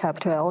methodology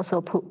chapter, I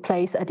also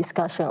place a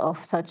discussion of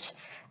such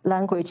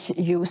language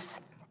use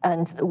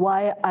and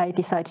why I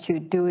decided to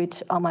do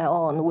it on my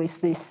own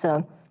with this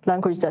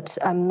language that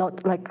I'm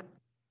not like,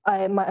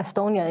 my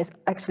Estonian is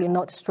actually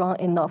not strong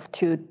enough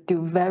to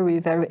do very,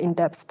 very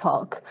in-depth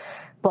talk.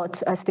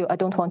 But I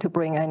don't want to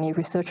bring any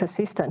research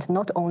assistant,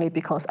 not only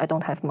because I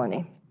don't have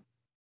money.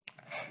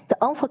 The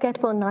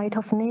unforgettable night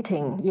of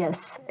knitting,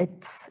 yes,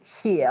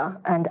 it's here.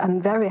 And I'm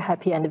very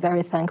happy and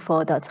very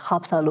thankful that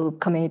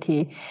Haapsalu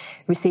community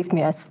received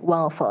me as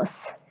one of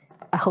us.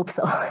 I hope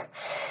so.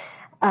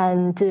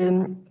 And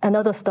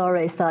another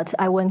story is that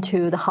I went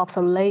to the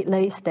Haapsalu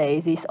Lace Day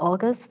this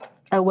August.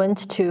 I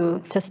went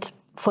to just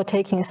for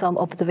taking some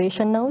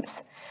observation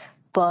notes.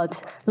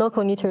 But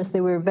local knitters,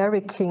 they were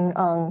very keen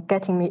on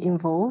getting me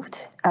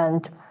involved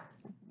and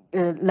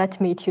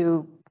let me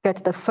to get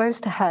the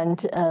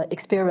first-hand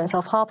experience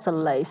of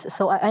Haapsalu lace.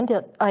 So I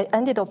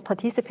ended up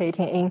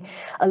participating in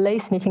a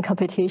lace knitting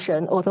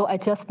competition, although I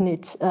just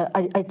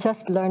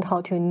learned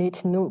how to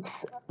knit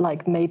noops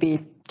like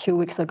maybe 2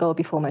 weeks ago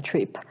before my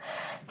trip.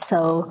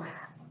 So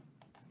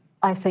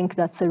I think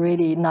that's a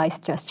really nice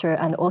gesture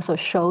and also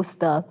shows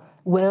the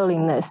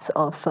willingness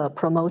of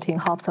promoting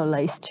Haapsalu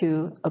lace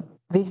to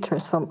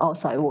visitors from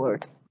outside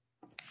world.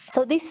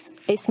 So this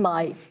is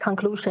my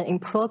conclusion in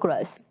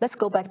progress. Let's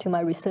go back to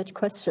my research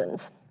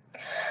questions.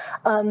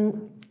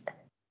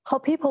 How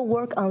people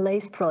work on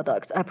lace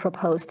products, I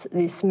proposed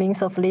this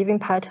means of living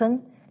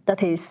pattern,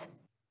 that is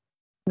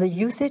the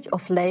usage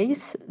of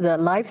lace, the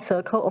life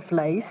cycle of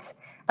lace,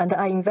 and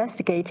I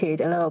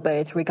investigated a little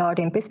bit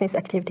regarding business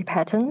activity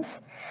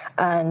patterns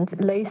and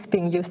lace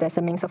being used as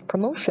a means of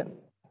promotion.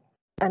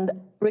 And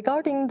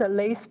regarding the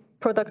lace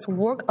product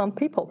work on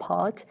people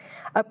part,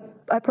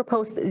 I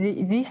proposed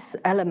this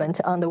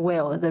element on the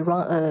wheel,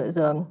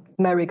 the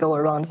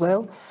merry-go-round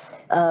wheel,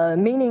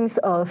 meanings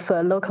of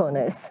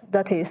local-ness.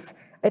 That is,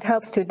 It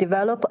helps to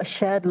develop a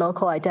shared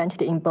local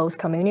identity in both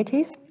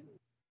communities.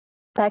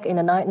 Back in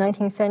the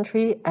 19th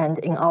century and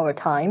in our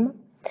time,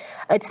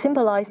 it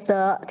symbolized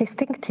the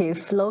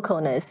distinctive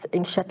local-ness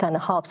in Shetland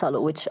and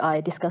Haapsalu, which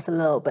I discussed a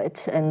little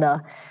bit in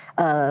the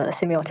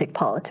semiotic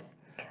part.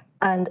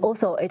 And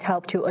also it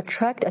helped to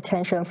attract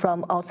attention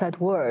from outside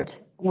world,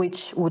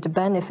 which would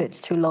benefit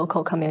to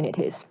local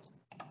communities.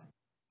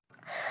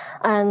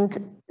 And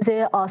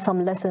there are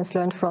some lessons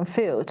learned from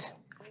field,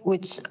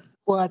 which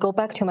when I go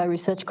back to my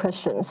research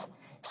questions.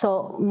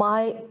 So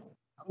my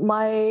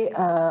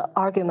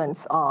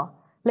arguments are,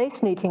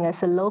 lace knitting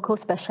as a local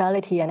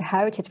speciality and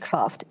heritage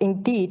craft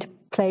indeed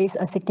plays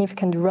a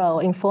significant role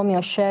in forming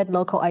a shared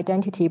local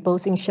identity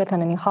both in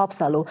Shetland and in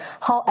Haapsalu.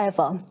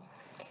 However,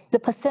 the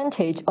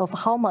percentage of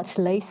how much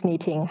lace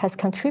knitting has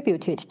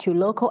contributed to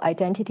local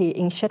identity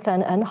in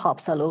Shetland and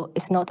Haapsalu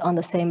is not on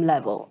the same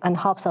level, and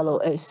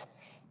Haapsalu is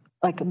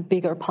like a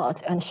bigger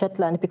part, and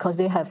Shetland, because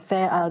they have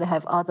they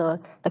have other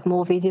like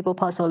more visible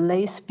parts, so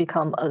lace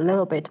become a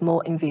little bit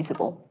more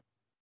invisible.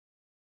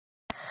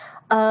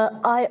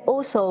 I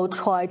also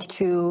tried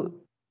to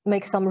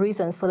make some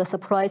reasons for the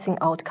surprising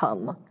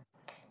outcome.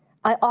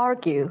 I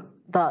argue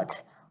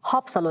that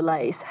Haapsalu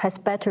lace has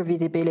better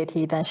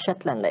visibility than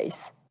Shetland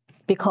lace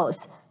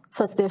because,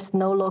 first, there's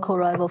no local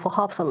rival for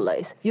Haapsalu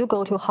lace. You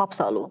go to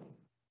Haapsalu,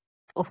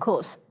 of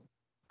course,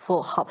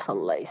 for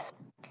Haapsalu lace.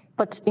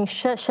 But in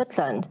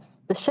Shetland,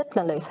 the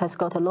Shetland lace has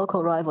got a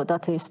local rival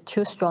that is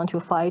too strong to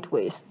fight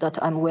with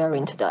that I'm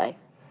wearing today.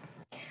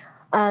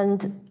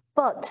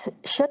 But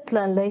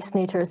Shetland lace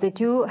knitters, they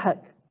do have,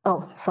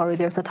 oh, sorry,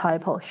 there's a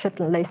typo.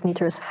 Shetland lace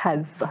knitters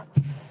have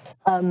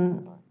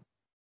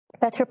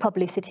better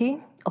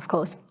publicity, of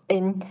course,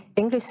 in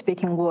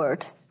English-speaking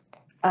world.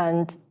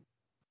 And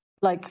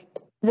like,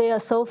 they are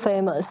so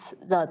famous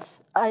that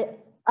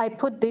I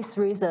put this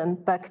reason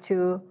back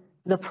to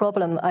the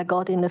problem I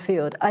got in the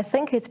field. I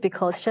think it's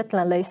because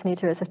Shetland lace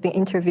knitters have been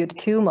interviewed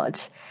too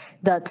much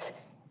that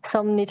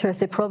some knitters,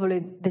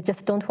 they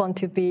just don't want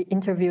to be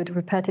interviewed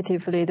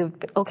repetitively.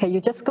 Okay,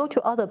 you just go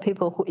to other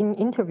people who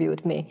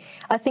interviewed me.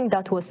 I think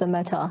that was the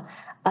matter.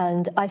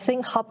 And I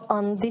think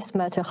on this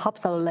matter,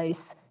 Haapsalu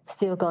lace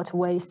still got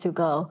ways to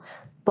go.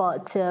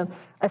 But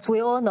as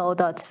we all know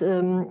that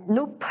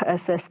loop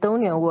as an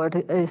Estonian word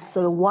is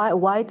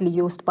widely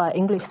used by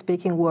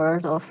English-speaking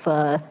world of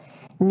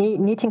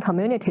knitting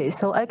communities.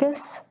 So I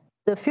guess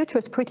the future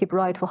is pretty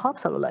bright for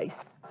Haapsalu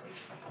lace.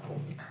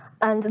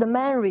 And the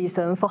main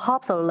reason for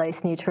Haapsalu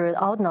lace knitter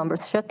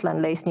outnumbers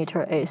Shetland lace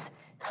knitter is,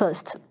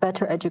 first,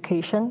 better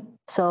education.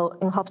 So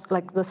in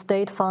like the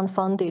state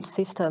funded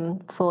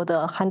system for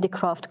the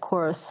handicraft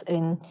course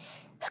in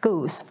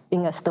schools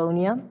in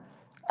Estonia.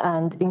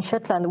 And in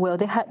Shetland, well,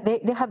 they have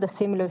the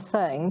similar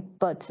thing,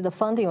 but the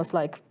funding was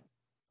like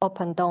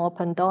up and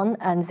down,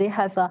 and they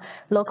have a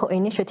local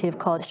initiative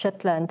called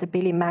Shetland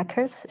Billy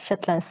Makers,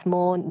 Shetland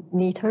Small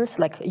Knitters,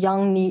 like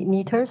young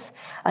knitters,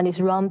 and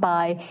it's run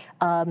by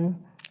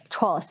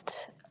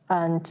trust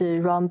and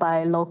run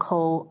by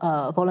local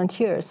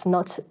volunteers,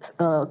 not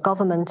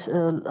government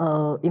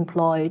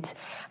employed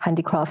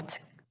handicraft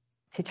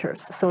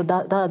teachers. So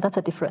that's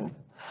a different.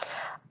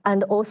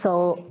 And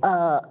also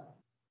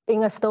in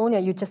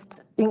Estonia,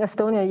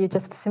 you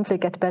just simply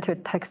get better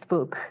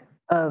textbook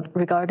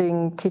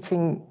regarding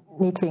teaching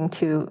knitting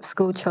to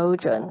school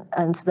children,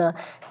 and the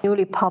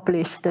newly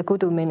published the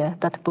Gudumine,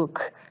 that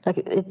book, like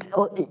it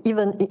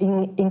even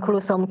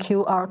includes some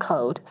QR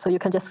code, so you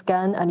can just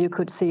scan and you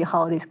could see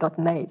how this got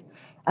made.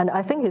 And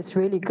I think it's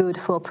really good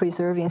for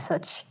preserving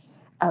such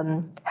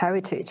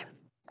heritage.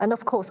 And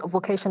of course,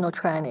 vocational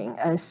training,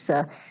 as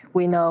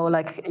we know,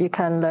 like you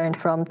can learn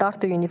from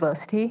Tartu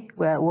University,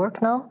 where I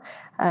work now,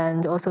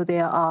 and also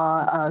there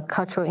are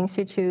cultural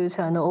institutes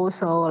and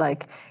also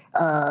like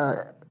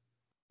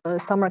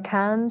summer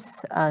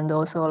camps and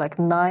also like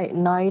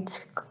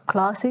night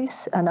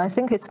classes. And I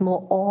think it's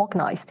more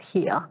organized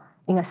here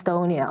in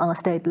Estonia on a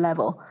state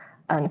level,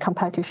 and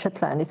compared to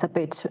Shetland, it's a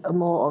bit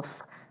more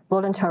of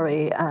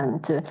voluntary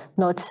and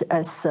not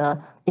as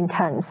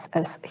intense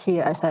as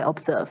here as I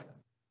observe.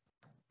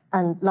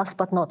 And last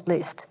but not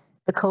least,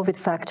 the COVID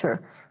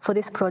factor. For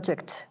this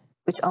project,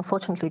 which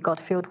unfortunately got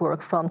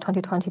fieldwork from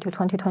 2020 to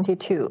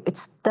 2022,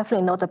 it's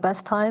definitely not the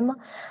best time.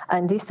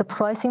 And this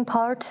surprising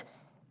part,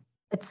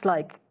 it's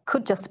like,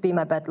 could just be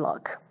my bad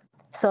luck.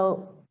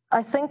 So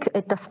I think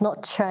it does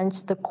not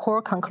change the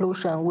core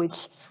conclusion,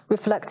 which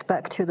reflects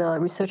back to the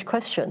research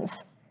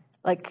questions.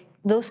 Like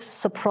those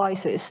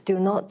surprises do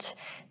not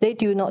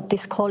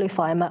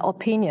disqualify my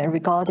opinion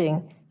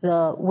regarding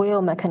the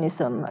wheel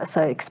mechanism, as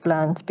I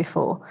explained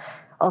before,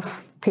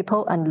 of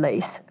people and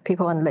lace,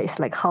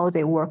 like how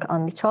they work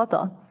on each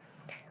other.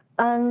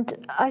 And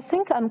I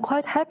think I'm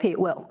quite happy.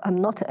 Well,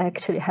 I'm not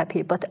actually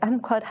happy, but I'm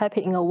quite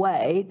happy in a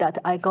way that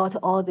I got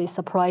all this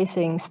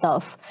surprising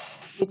stuff,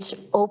 which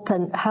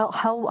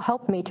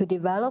helped me to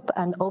develop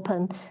and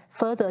open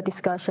further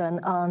discussion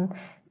on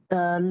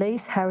the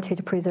lace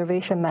heritage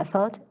preservation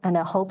method. And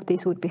I hope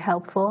this would be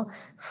helpful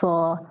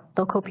for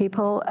local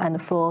people and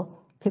for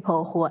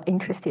people who are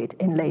interested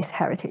in lace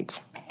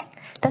heritage.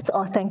 That's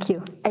all. Thank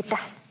you. Aitäh.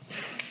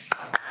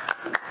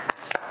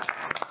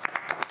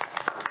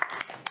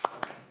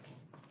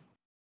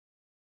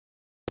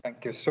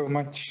 Thank you so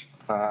much,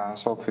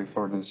 Sophie,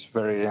 for this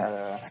very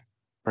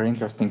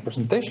interesting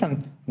presentation.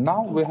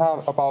 Now we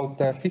have about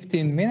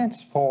 15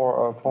 minutes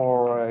for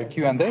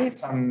Q&A,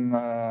 some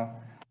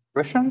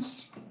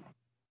questions.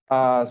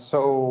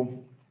 So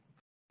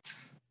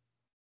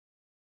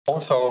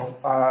also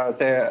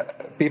the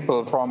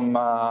people from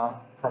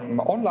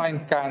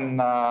online can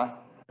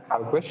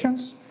have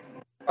questions,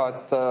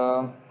 but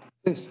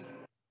please.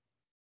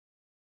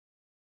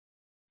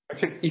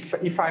 Actually,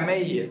 if I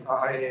may,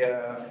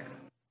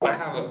 I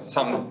have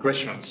some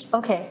questions.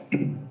 Okay.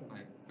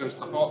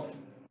 First of all,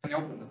 can you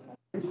open the phone,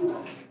 please?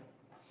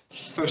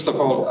 First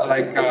of all,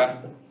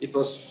 it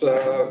was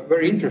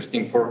very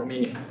interesting for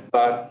me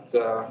that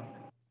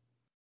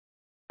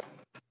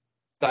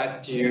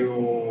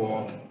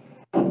you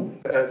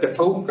the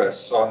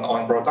focus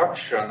on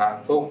production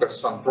and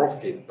focus on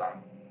profit.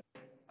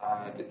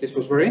 This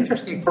was very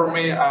interesting for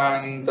me,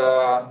 and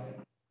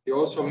you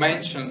also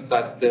mentioned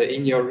that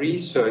in your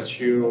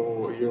research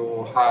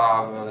you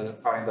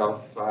have kind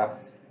of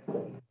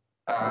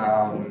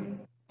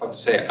how to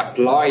say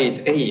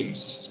applied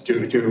aims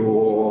to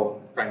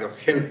kind of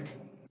help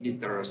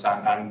knitters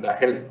and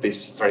help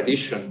this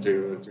tradition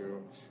to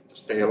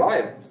stay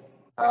alive.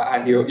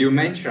 And you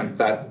mentioned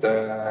that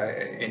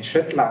in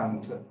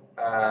Shetland,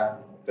 the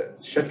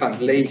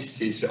Shetland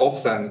lace is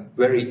often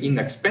very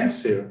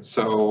inexpensive,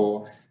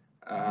 so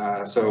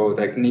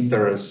the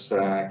knitters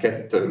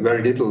get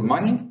very little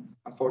money,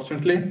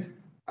 unfortunately.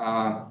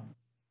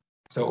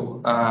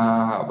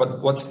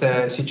 What's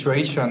the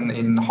situation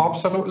in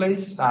Haapsalu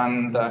lace,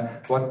 and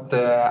what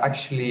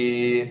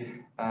actually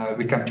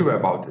we can do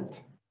about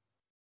it?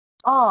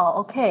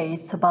 Oh, okay.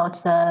 It's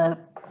about the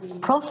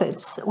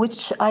profits,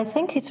 which I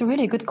think is a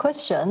really good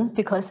question,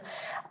 because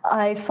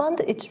I found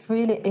it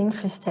really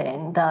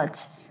interesting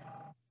that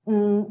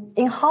in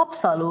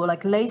Haapsalu,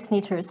 like lace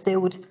knitters, they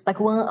would like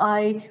when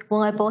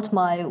I bought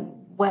my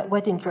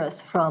wedding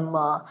dress from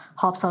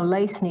Haapsalu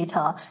lace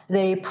knitter,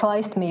 they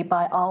priced me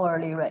by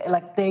hourly rate.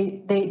 Like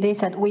they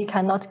said, we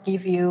cannot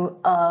give you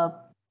a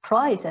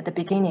price at the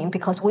beginning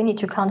because we need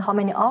to count how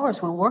many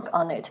hours we work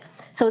on it.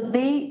 So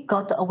they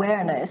got the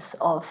awareness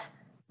of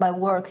my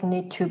work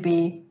need to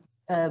be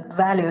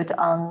valued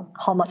on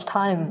how much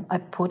time I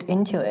put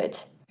into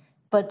it.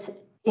 But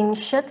in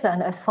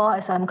Shetland, as far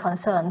as I'm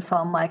concerned,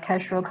 from my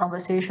casual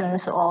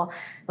conversations, or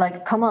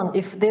like, come on,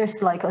 if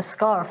there's like a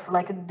scarf,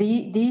 like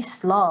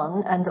these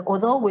long, and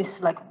although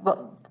with like,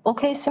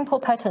 okay, simple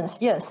patterns,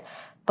 yes,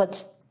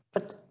 but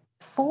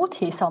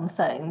 40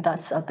 something,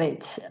 that's a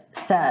bit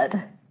sad.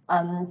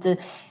 And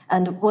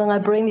when I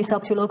bring this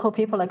up to local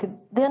people, like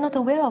they're not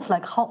aware of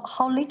like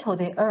how little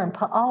they earn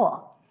per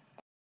hour.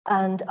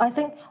 And I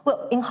think,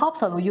 well, in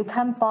Haapsalu, you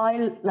can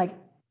buy like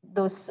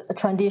those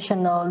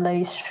traditional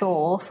lace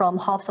shawl from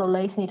Haapsalu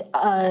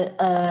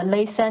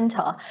lace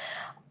center.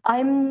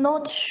 I'm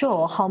not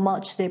sure how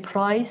much they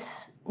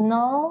price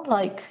now,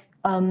 like,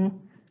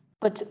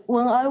 but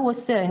when I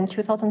was there in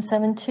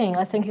 2017,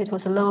 I think it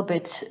was a little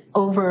bit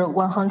over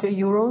 100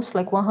 euros,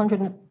 like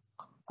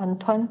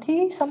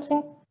 120,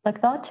 something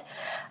like that.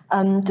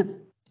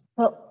 And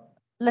well,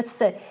 let's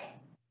say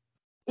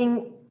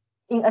in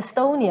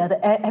Estonia,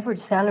 the average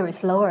salary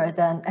is lower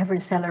than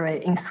average salary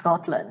in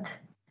Scotland.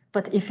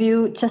 But if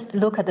you just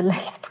look at the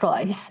lace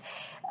price,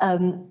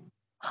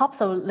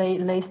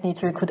 Haapsalu lace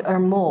knitter could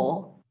earn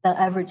more than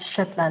average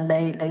Shetland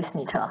lace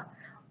knitter.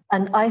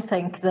 And I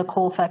think the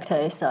core factor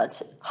is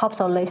that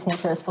Haapsalu lace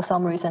knitters, for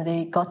some reason,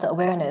 they got the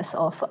awareness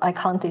of I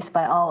count this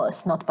by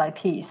hours, not by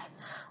piece.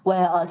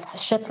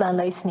 Whereas Shetland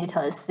lace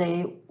knitters,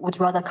 they would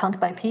rather count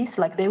by piece.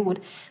 Like they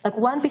would, like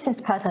one business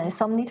pattern is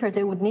some knitters,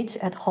 they would knit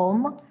at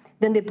home.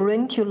 Then they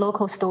bring to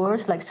local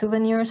stores like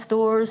souvenir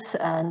stores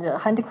and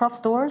handicraft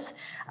stores,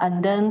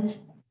 and then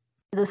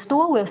the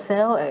store will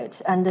sell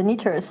it, and the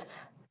knitters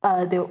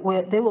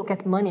they will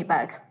get money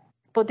back.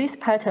 For this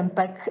pattern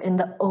back in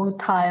the old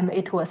time,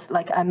 it was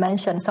like I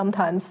mentioned.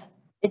 Sometimes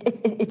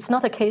it's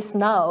not a case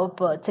now,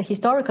 but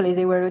historically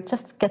they were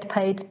just get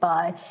paid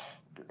by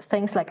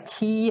things like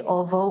tea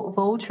or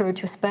voucher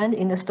to spend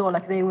in the store.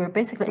 Like they were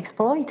basically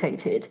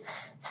exploited.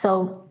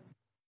 So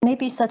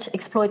maybe such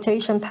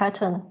exploitation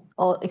pattern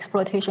or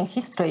exploitation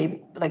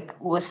history like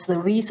was the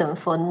reason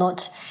for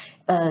not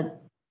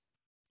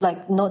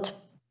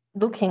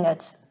looking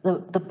at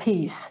the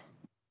piece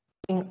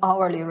in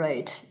hourly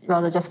rate,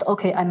 rather just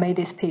okay, I made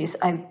this piece,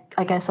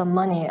 I get some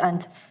money.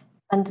 And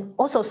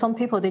also some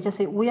people, they just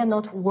say we are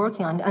not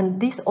working on, and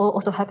this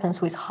also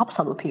happens with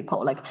Haapsalu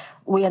people, like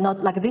we are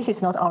not, like this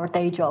is not our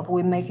day job,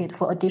 we make it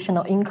for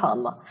additional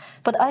income.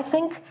 But I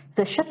think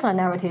the Shetland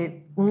narrative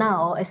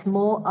now is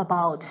more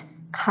about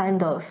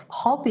kind of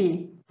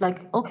hobby,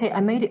 like okay,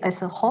 I made it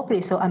as a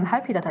hobby, so I'm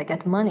happy that I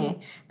get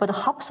money. But the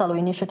Haapsalu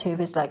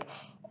initiative is like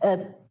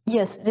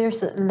yes,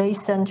 there's a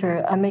lace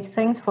center, I make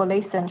things for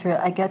lace center,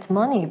 I get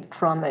money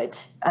from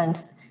it,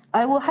 and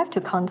I will have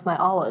to count my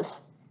hours.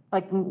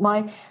 Like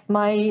my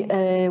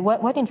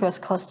wedding dress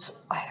costs,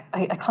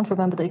 I can't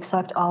remember the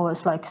exact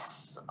hours, like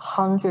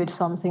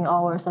 100-something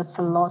hours. That's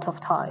a lot of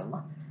time.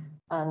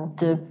 And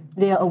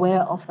they are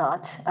aware of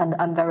that, and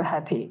I'm very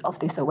happy of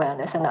this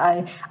awareness. And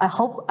I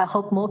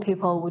hope more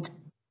people would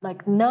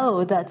like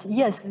know that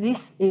yes,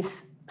 this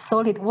is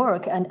solid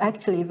work and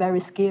actually very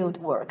skilled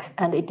work,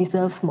 and it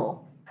deserves more.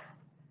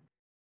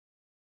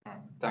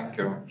 Thank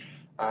you.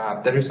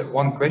 There is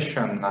one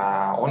question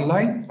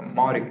online.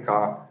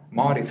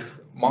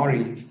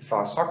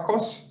 Marifa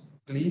Sakos,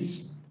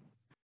 please.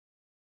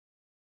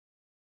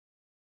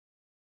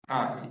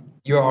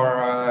 You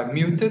are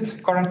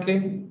muted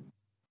currently.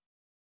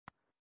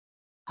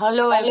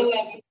 Hello.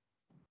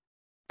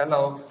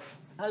 Hello.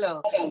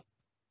 Hello.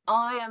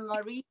 I am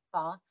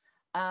Marifa.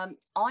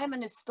 I am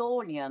an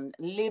Estonian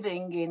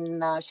living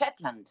in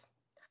Shetland.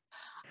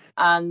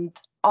 And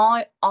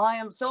I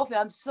am Sophie.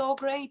 I'm so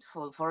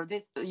grateful for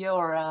this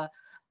your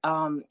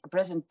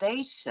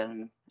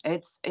presentation.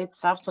 It's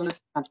absolutely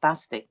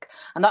fantastic.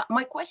 And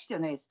my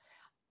question is,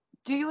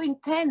 do you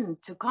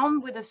intend to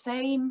come with the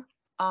same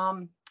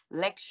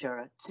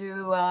lecture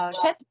to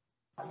Shetland?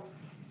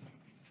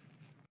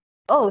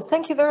 Oh,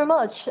 thank you very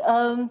much.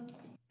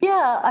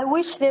 Yeah, I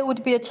wish there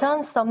would be a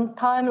chance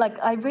sometime. Like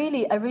I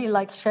really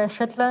like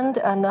Shetland,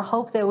 and I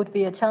hope there would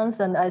be a chance.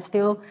 And I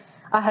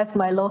have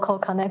my local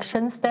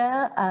connections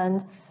there.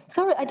 And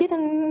sorry, I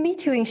didn't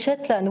meet you in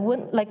Shetland.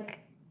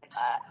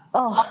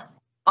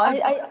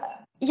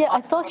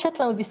 I thought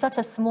Shetland would be such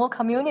a small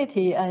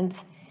community. And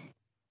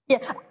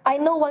yeah, I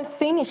know one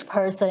Finnish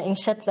person in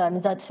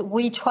Shetland that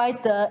we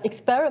tried the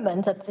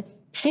experiment that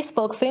she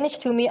spoke Finnish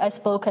to me, I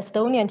spoke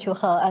Estonian to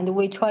her, and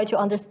we tried to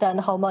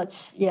understand how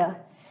much,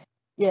 I'm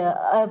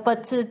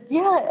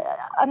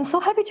so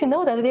happy to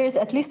know that there is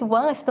at least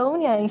one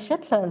Estonia in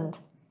Shetland.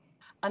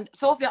 And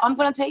Sophia, I'm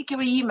going to take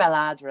your email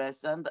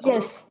address. And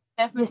yes,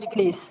 yes,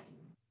 please.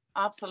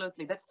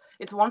 Absolutely,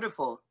 it's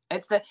wonderful.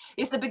 It's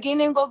the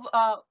beginning of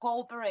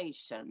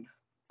cooperation.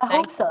 I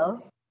hope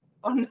so.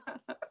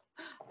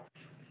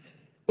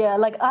 Yeah,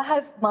 like I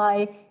have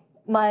my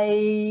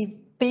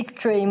big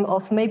dream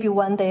of maybe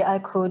one day I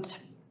could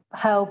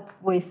help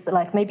with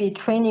like maybe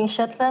training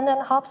Shetland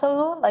and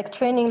Haapsalu, like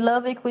training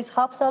Lervik with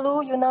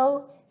Haapsalu, you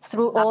know,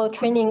 or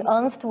training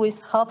Ernst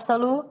with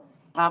Haapsalu.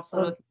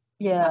 Absolutely.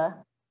 Yeah.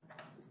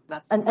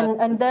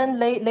 And then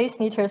lace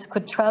knitters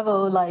could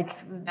travel like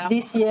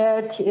this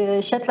year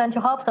to Shetland to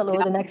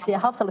Haapsalu, the next year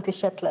Haapsalu to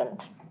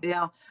Shetland.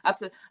 Yeah,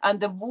 absolutely. And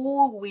the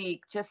Wool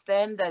Week just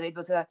ended. It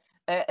was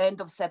end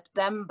of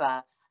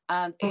September,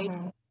 and it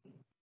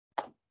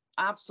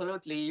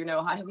absolutely, you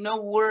know, I have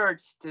no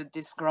words to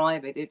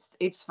describe it.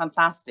 It's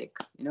fantastic,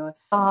 you know.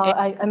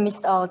 I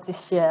missed out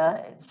this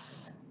year.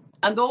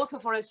 And also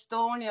for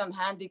Estonian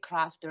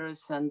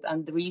handicrafters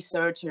and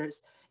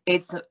researchers,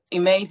 it's an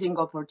amazing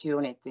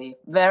opportunity,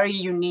 very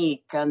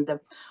unique. And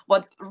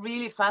what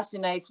really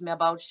fascinates me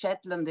about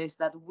Shetland is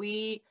that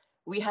we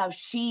have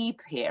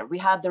sheep here. We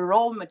have the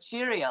raw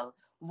material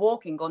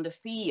walking on the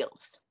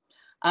fields,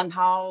 and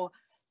how,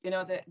 you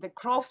know, the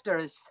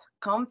crofters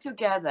come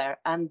together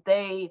and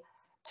they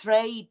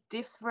trade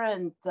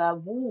different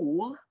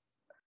wool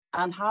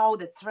and how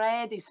the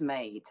thread is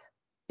made.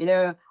 You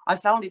know, I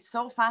found it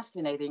so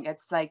fascinating.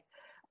 It's like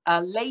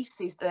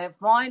lace is the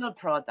final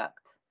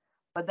product,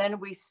 but then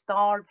we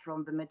start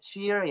from the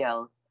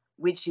material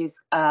which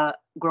is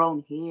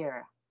grown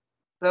here.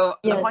 So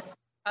yes,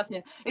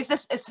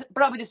 it's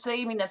probably the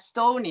same in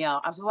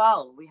Estonia as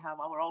well. We have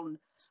our own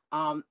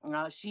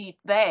sheep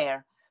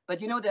there,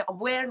 but you know, the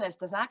awareness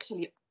that's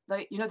actually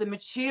the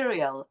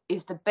material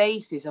is the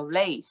basis of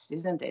lace,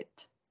 isn't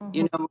it?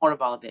 You know more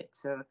about it,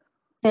 so.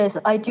 Yes,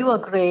 I do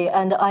agree,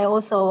 and I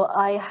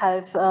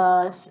have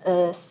a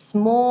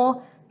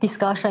small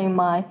discussion in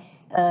my.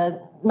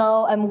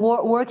 Now I'm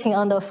working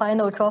on the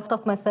final draft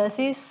of my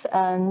thesis,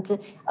 and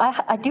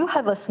I do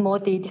have a small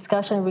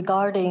discussion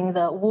regarding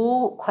the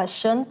wool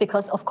question,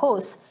 because of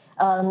course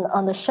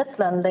on the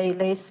Shetland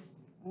lace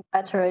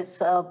matter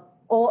is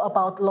all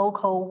about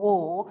local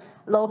wool,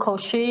 local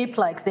sheep,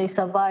 like they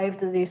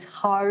survived this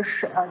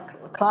harsh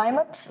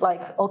climate,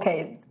 like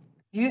okay.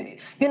 You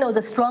know,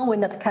 the strong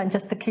wind that can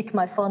just kick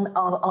my phone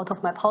out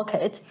of my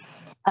pocket,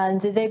 and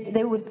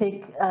they would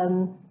pick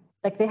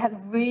like they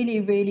have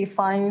really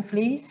fine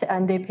fleece,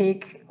 and they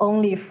pick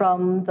only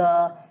from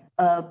the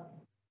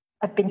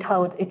I've been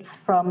told it's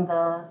from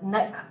the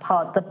neck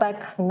part, the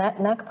back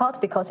neck part,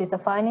 because it's the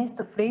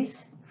finest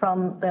fleece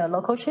from the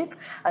local sheep,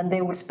 and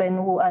they would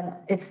spin wool, and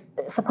it's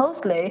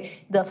supposedly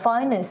the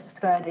finest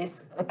thread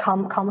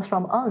comes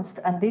from Ernst,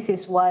 and this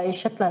is why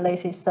Shetland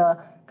lace is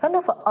kind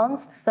of an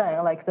Ernst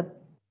thing, like the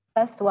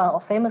best one or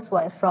famous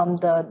ones from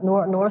the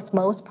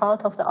northmost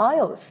part of the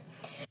Isles.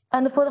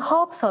 And for the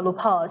Haapsalu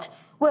part,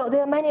 well,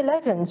 there are many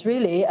legends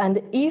really, and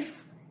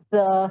if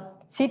the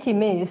city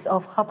myth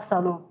of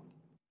Haapsalu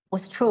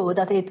was true,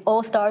 that it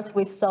all starts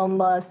with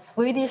some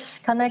Swedish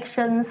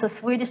connections, a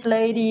Swedish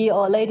lady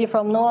or lady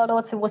from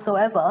Norrland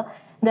whatsoever,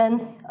 then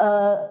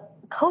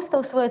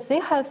coastal Swedes, they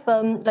have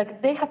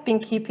been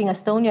keeping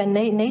Estonian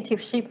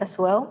native sheep as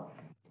well.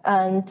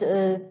 And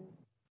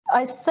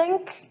I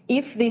think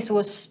if this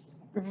was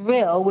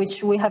real,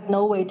 which we have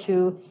no way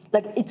to,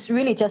 like, it's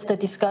really just a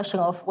discussion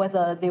of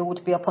whether there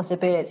would be a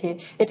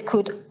possibility. It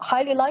could,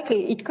 highly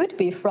likely, it could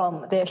be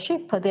from their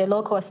ship, their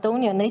local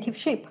Estonian native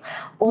ship,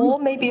 or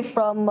maybe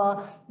from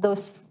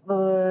those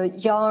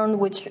yarn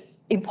which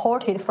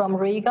imported from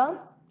Riga.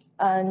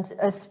 And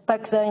as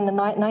back then in the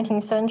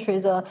 19th century,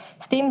 the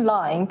steam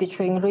line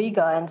between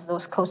Riga and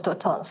those coastal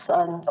towns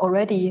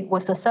already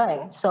was a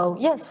thing. So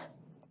yes,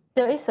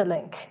 there is a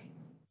link.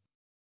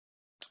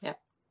 Yeah,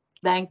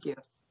 thank you.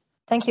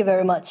 Thank you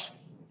very much.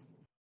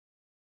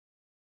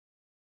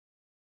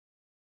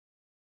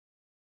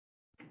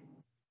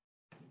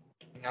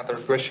 Any other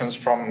questions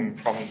from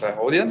the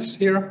audience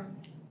here?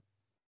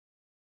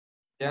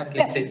 Yeah,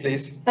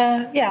 please.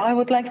 Yeah, I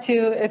would like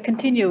to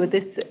continue with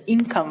this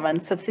income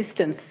and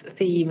subsistence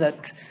theme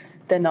that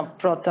Denna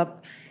brought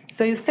up.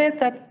 So you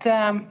said that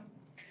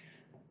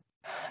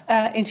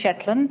in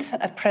Shetland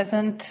at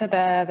present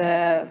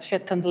the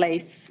Shetland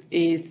lace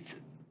is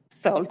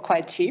sold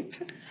quite cheap,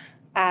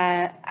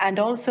 and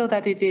also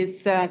that it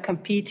is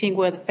competing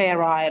with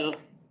Fair Isle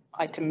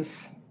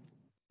items,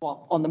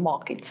 well, on the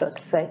market, so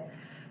to say.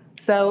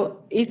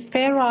 So is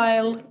Fair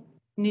Isle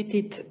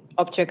knitted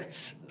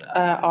objects,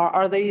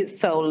 are they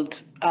sold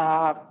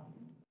at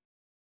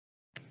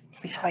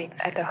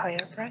a higher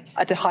price?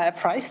 At a higher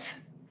price?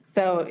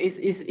 So is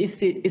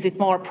it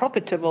more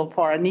profitable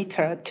for a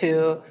knitter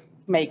to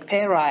make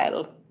Fair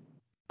Isle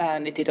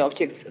knitted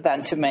objects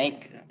than to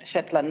make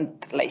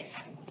Shetland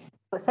lace?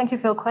 Well, thank you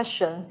for your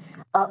question.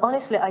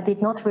 Honestly, I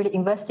did not really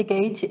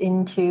investigate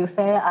into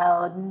Fair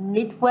Isle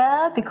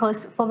knitwear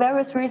because for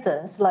various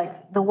reasons,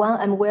 like the one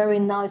I'm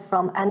wearing now is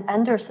from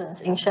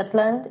Anderson's in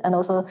Shetland, and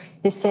also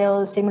they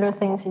sell similar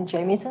things in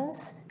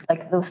Jamieson's,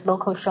 like those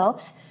local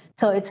shops.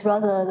 So it's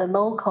rather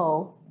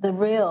the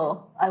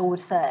real, I would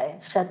say,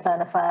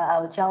 Shetland Fair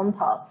Isle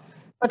jumper.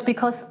 But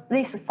because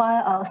this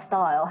Fair Isle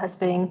style has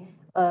been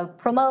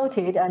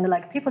promoted and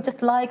like people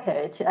just like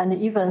it, and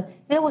even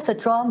there was a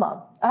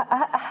drama.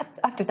 I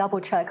have to double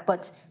check,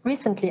 but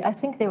recently I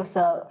think there was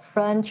a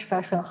French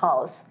fashion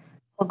house.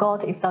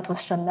 Forgot if that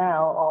was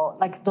Chanel or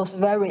like those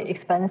very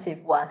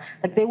expensive one.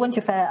 Like they went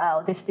to Fair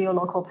Isle, they steal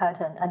local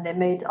pattern and they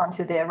made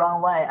onto their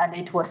runway, and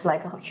it was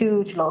like a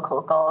huge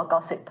local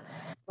gossip.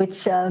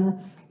 Which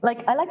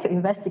like I like to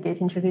investigate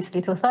into these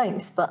little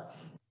things, but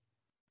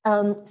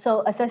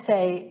so as I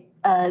say.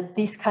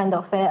 This kind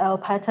of Fair Isle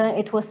pattern,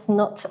 it was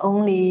not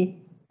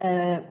only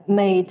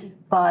made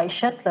by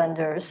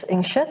Shetlanders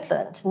in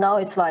Shetland. Now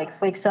it's like,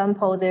 for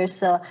example,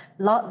 there's a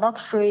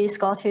luxury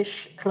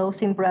Scottish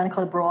clothing brand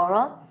called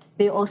Brora.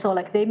 They also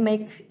they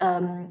make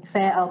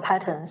Fair Isle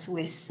patterns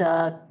with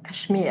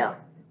cashmere,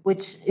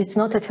 which is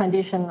not a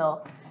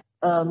traditional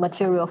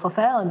material for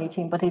Fair Isle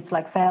knitting, but it's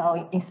like Fair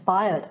Isle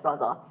inspired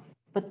rather.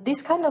 But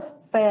this kind of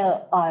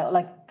Fair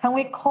Isle, can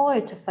we call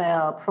it a Fair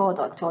Isle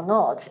product or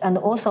not? And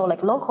also,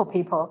 local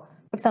people,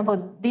 for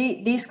example,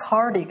 these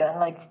cardigan,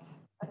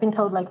 I've been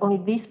told, only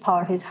this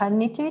part is hand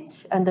knitted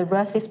and the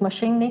rest is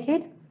machine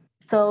knitted.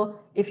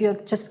 So if you're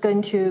just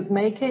going to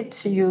make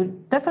it,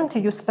 you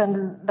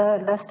spend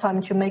less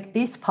time to make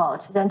this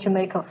part than to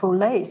make a full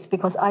lace,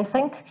 because I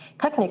think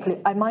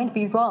technically I might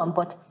be wrong,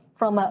 but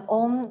from my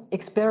own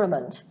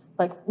experiment,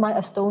 my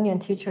Estonian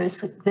teacher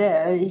is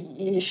there.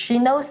 She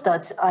knows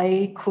that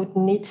I could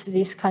knit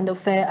this kind of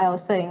Fair Isle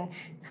thing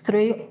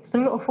 3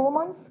 or 4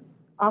 months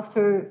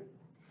after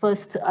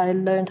first I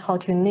learned how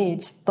to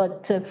knit.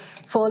 But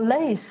for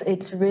lace,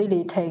 it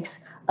really takes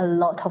a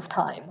lot of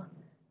time.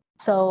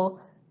 So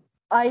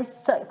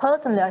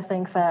personally, I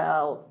think Fair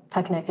Isle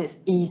technique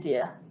is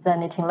easier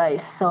than knitting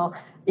lace. So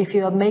if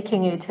you are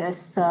making it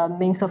as a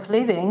means of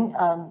living,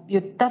 you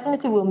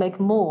definitely will make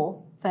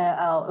more Fair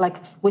Isle,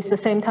 with the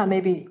same time,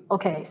 maybe,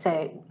 okay,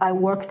 say I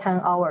work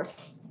 10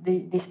 hours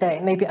this day,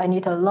 maybe I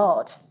need a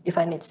lot if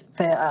I need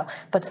Fair Isle.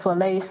 But for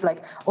lace,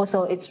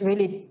 also it's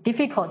really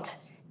difficult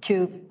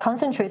to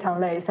concentrate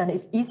on lace, and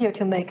it's easier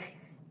to make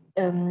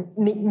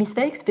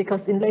mistakes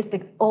because in lace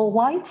it's all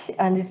white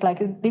and it's a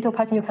little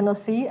pattern you cannot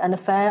see, and the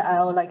Fair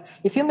Isle,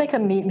 if you make a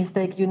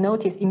mistake, you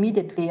notice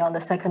immediately on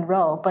the second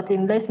row. But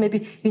in lace,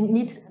 maybe you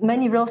need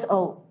many rows.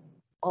 Oh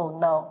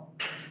no,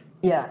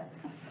 yeah.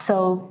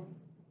 So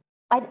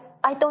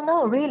I don't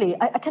know really.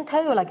 I can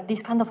tell you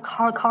this kind of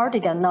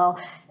cardigan now.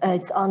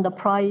 It's on the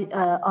price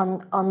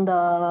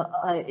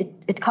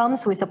it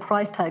comes with a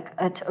price tag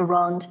at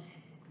around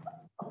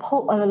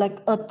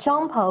a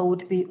jumper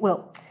would be,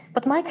 well,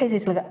 but my case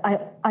is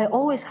I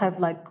always have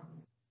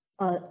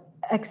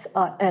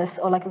XS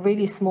or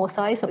really small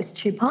size, so it's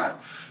cheaper.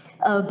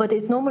 But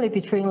it's normally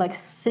between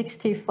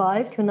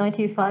 65 to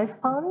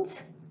 95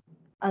 pounds,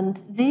 and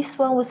this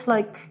one was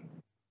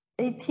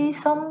 80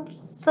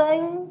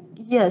 something.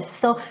 Yes,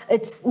 so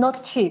it's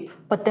not cheap,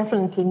 but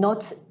definitely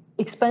not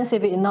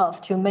expensive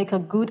enough to make a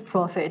good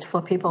profit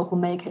for people who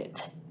make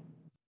it.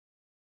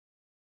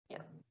 Yeah.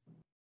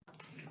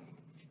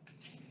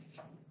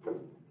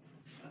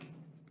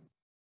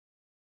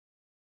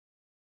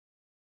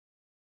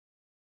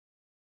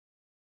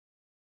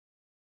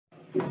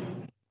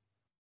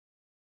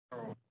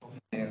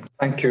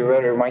 Thank you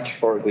very much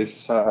for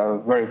this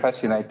very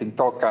fascinating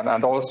talk,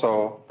 and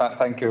also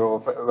thank you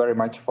very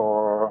much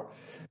for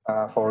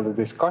the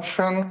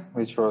discussion,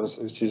 which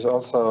is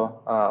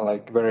also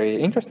like very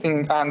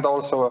interesting and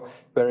also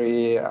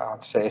very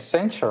say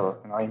essential,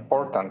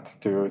 important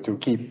to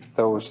keep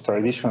those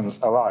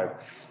traditions alive.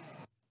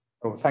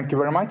 So thank you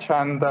very much,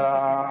 and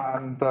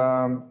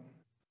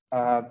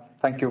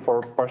thank you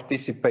for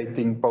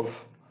participating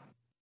both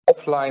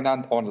offline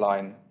and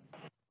online.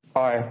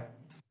 Bye.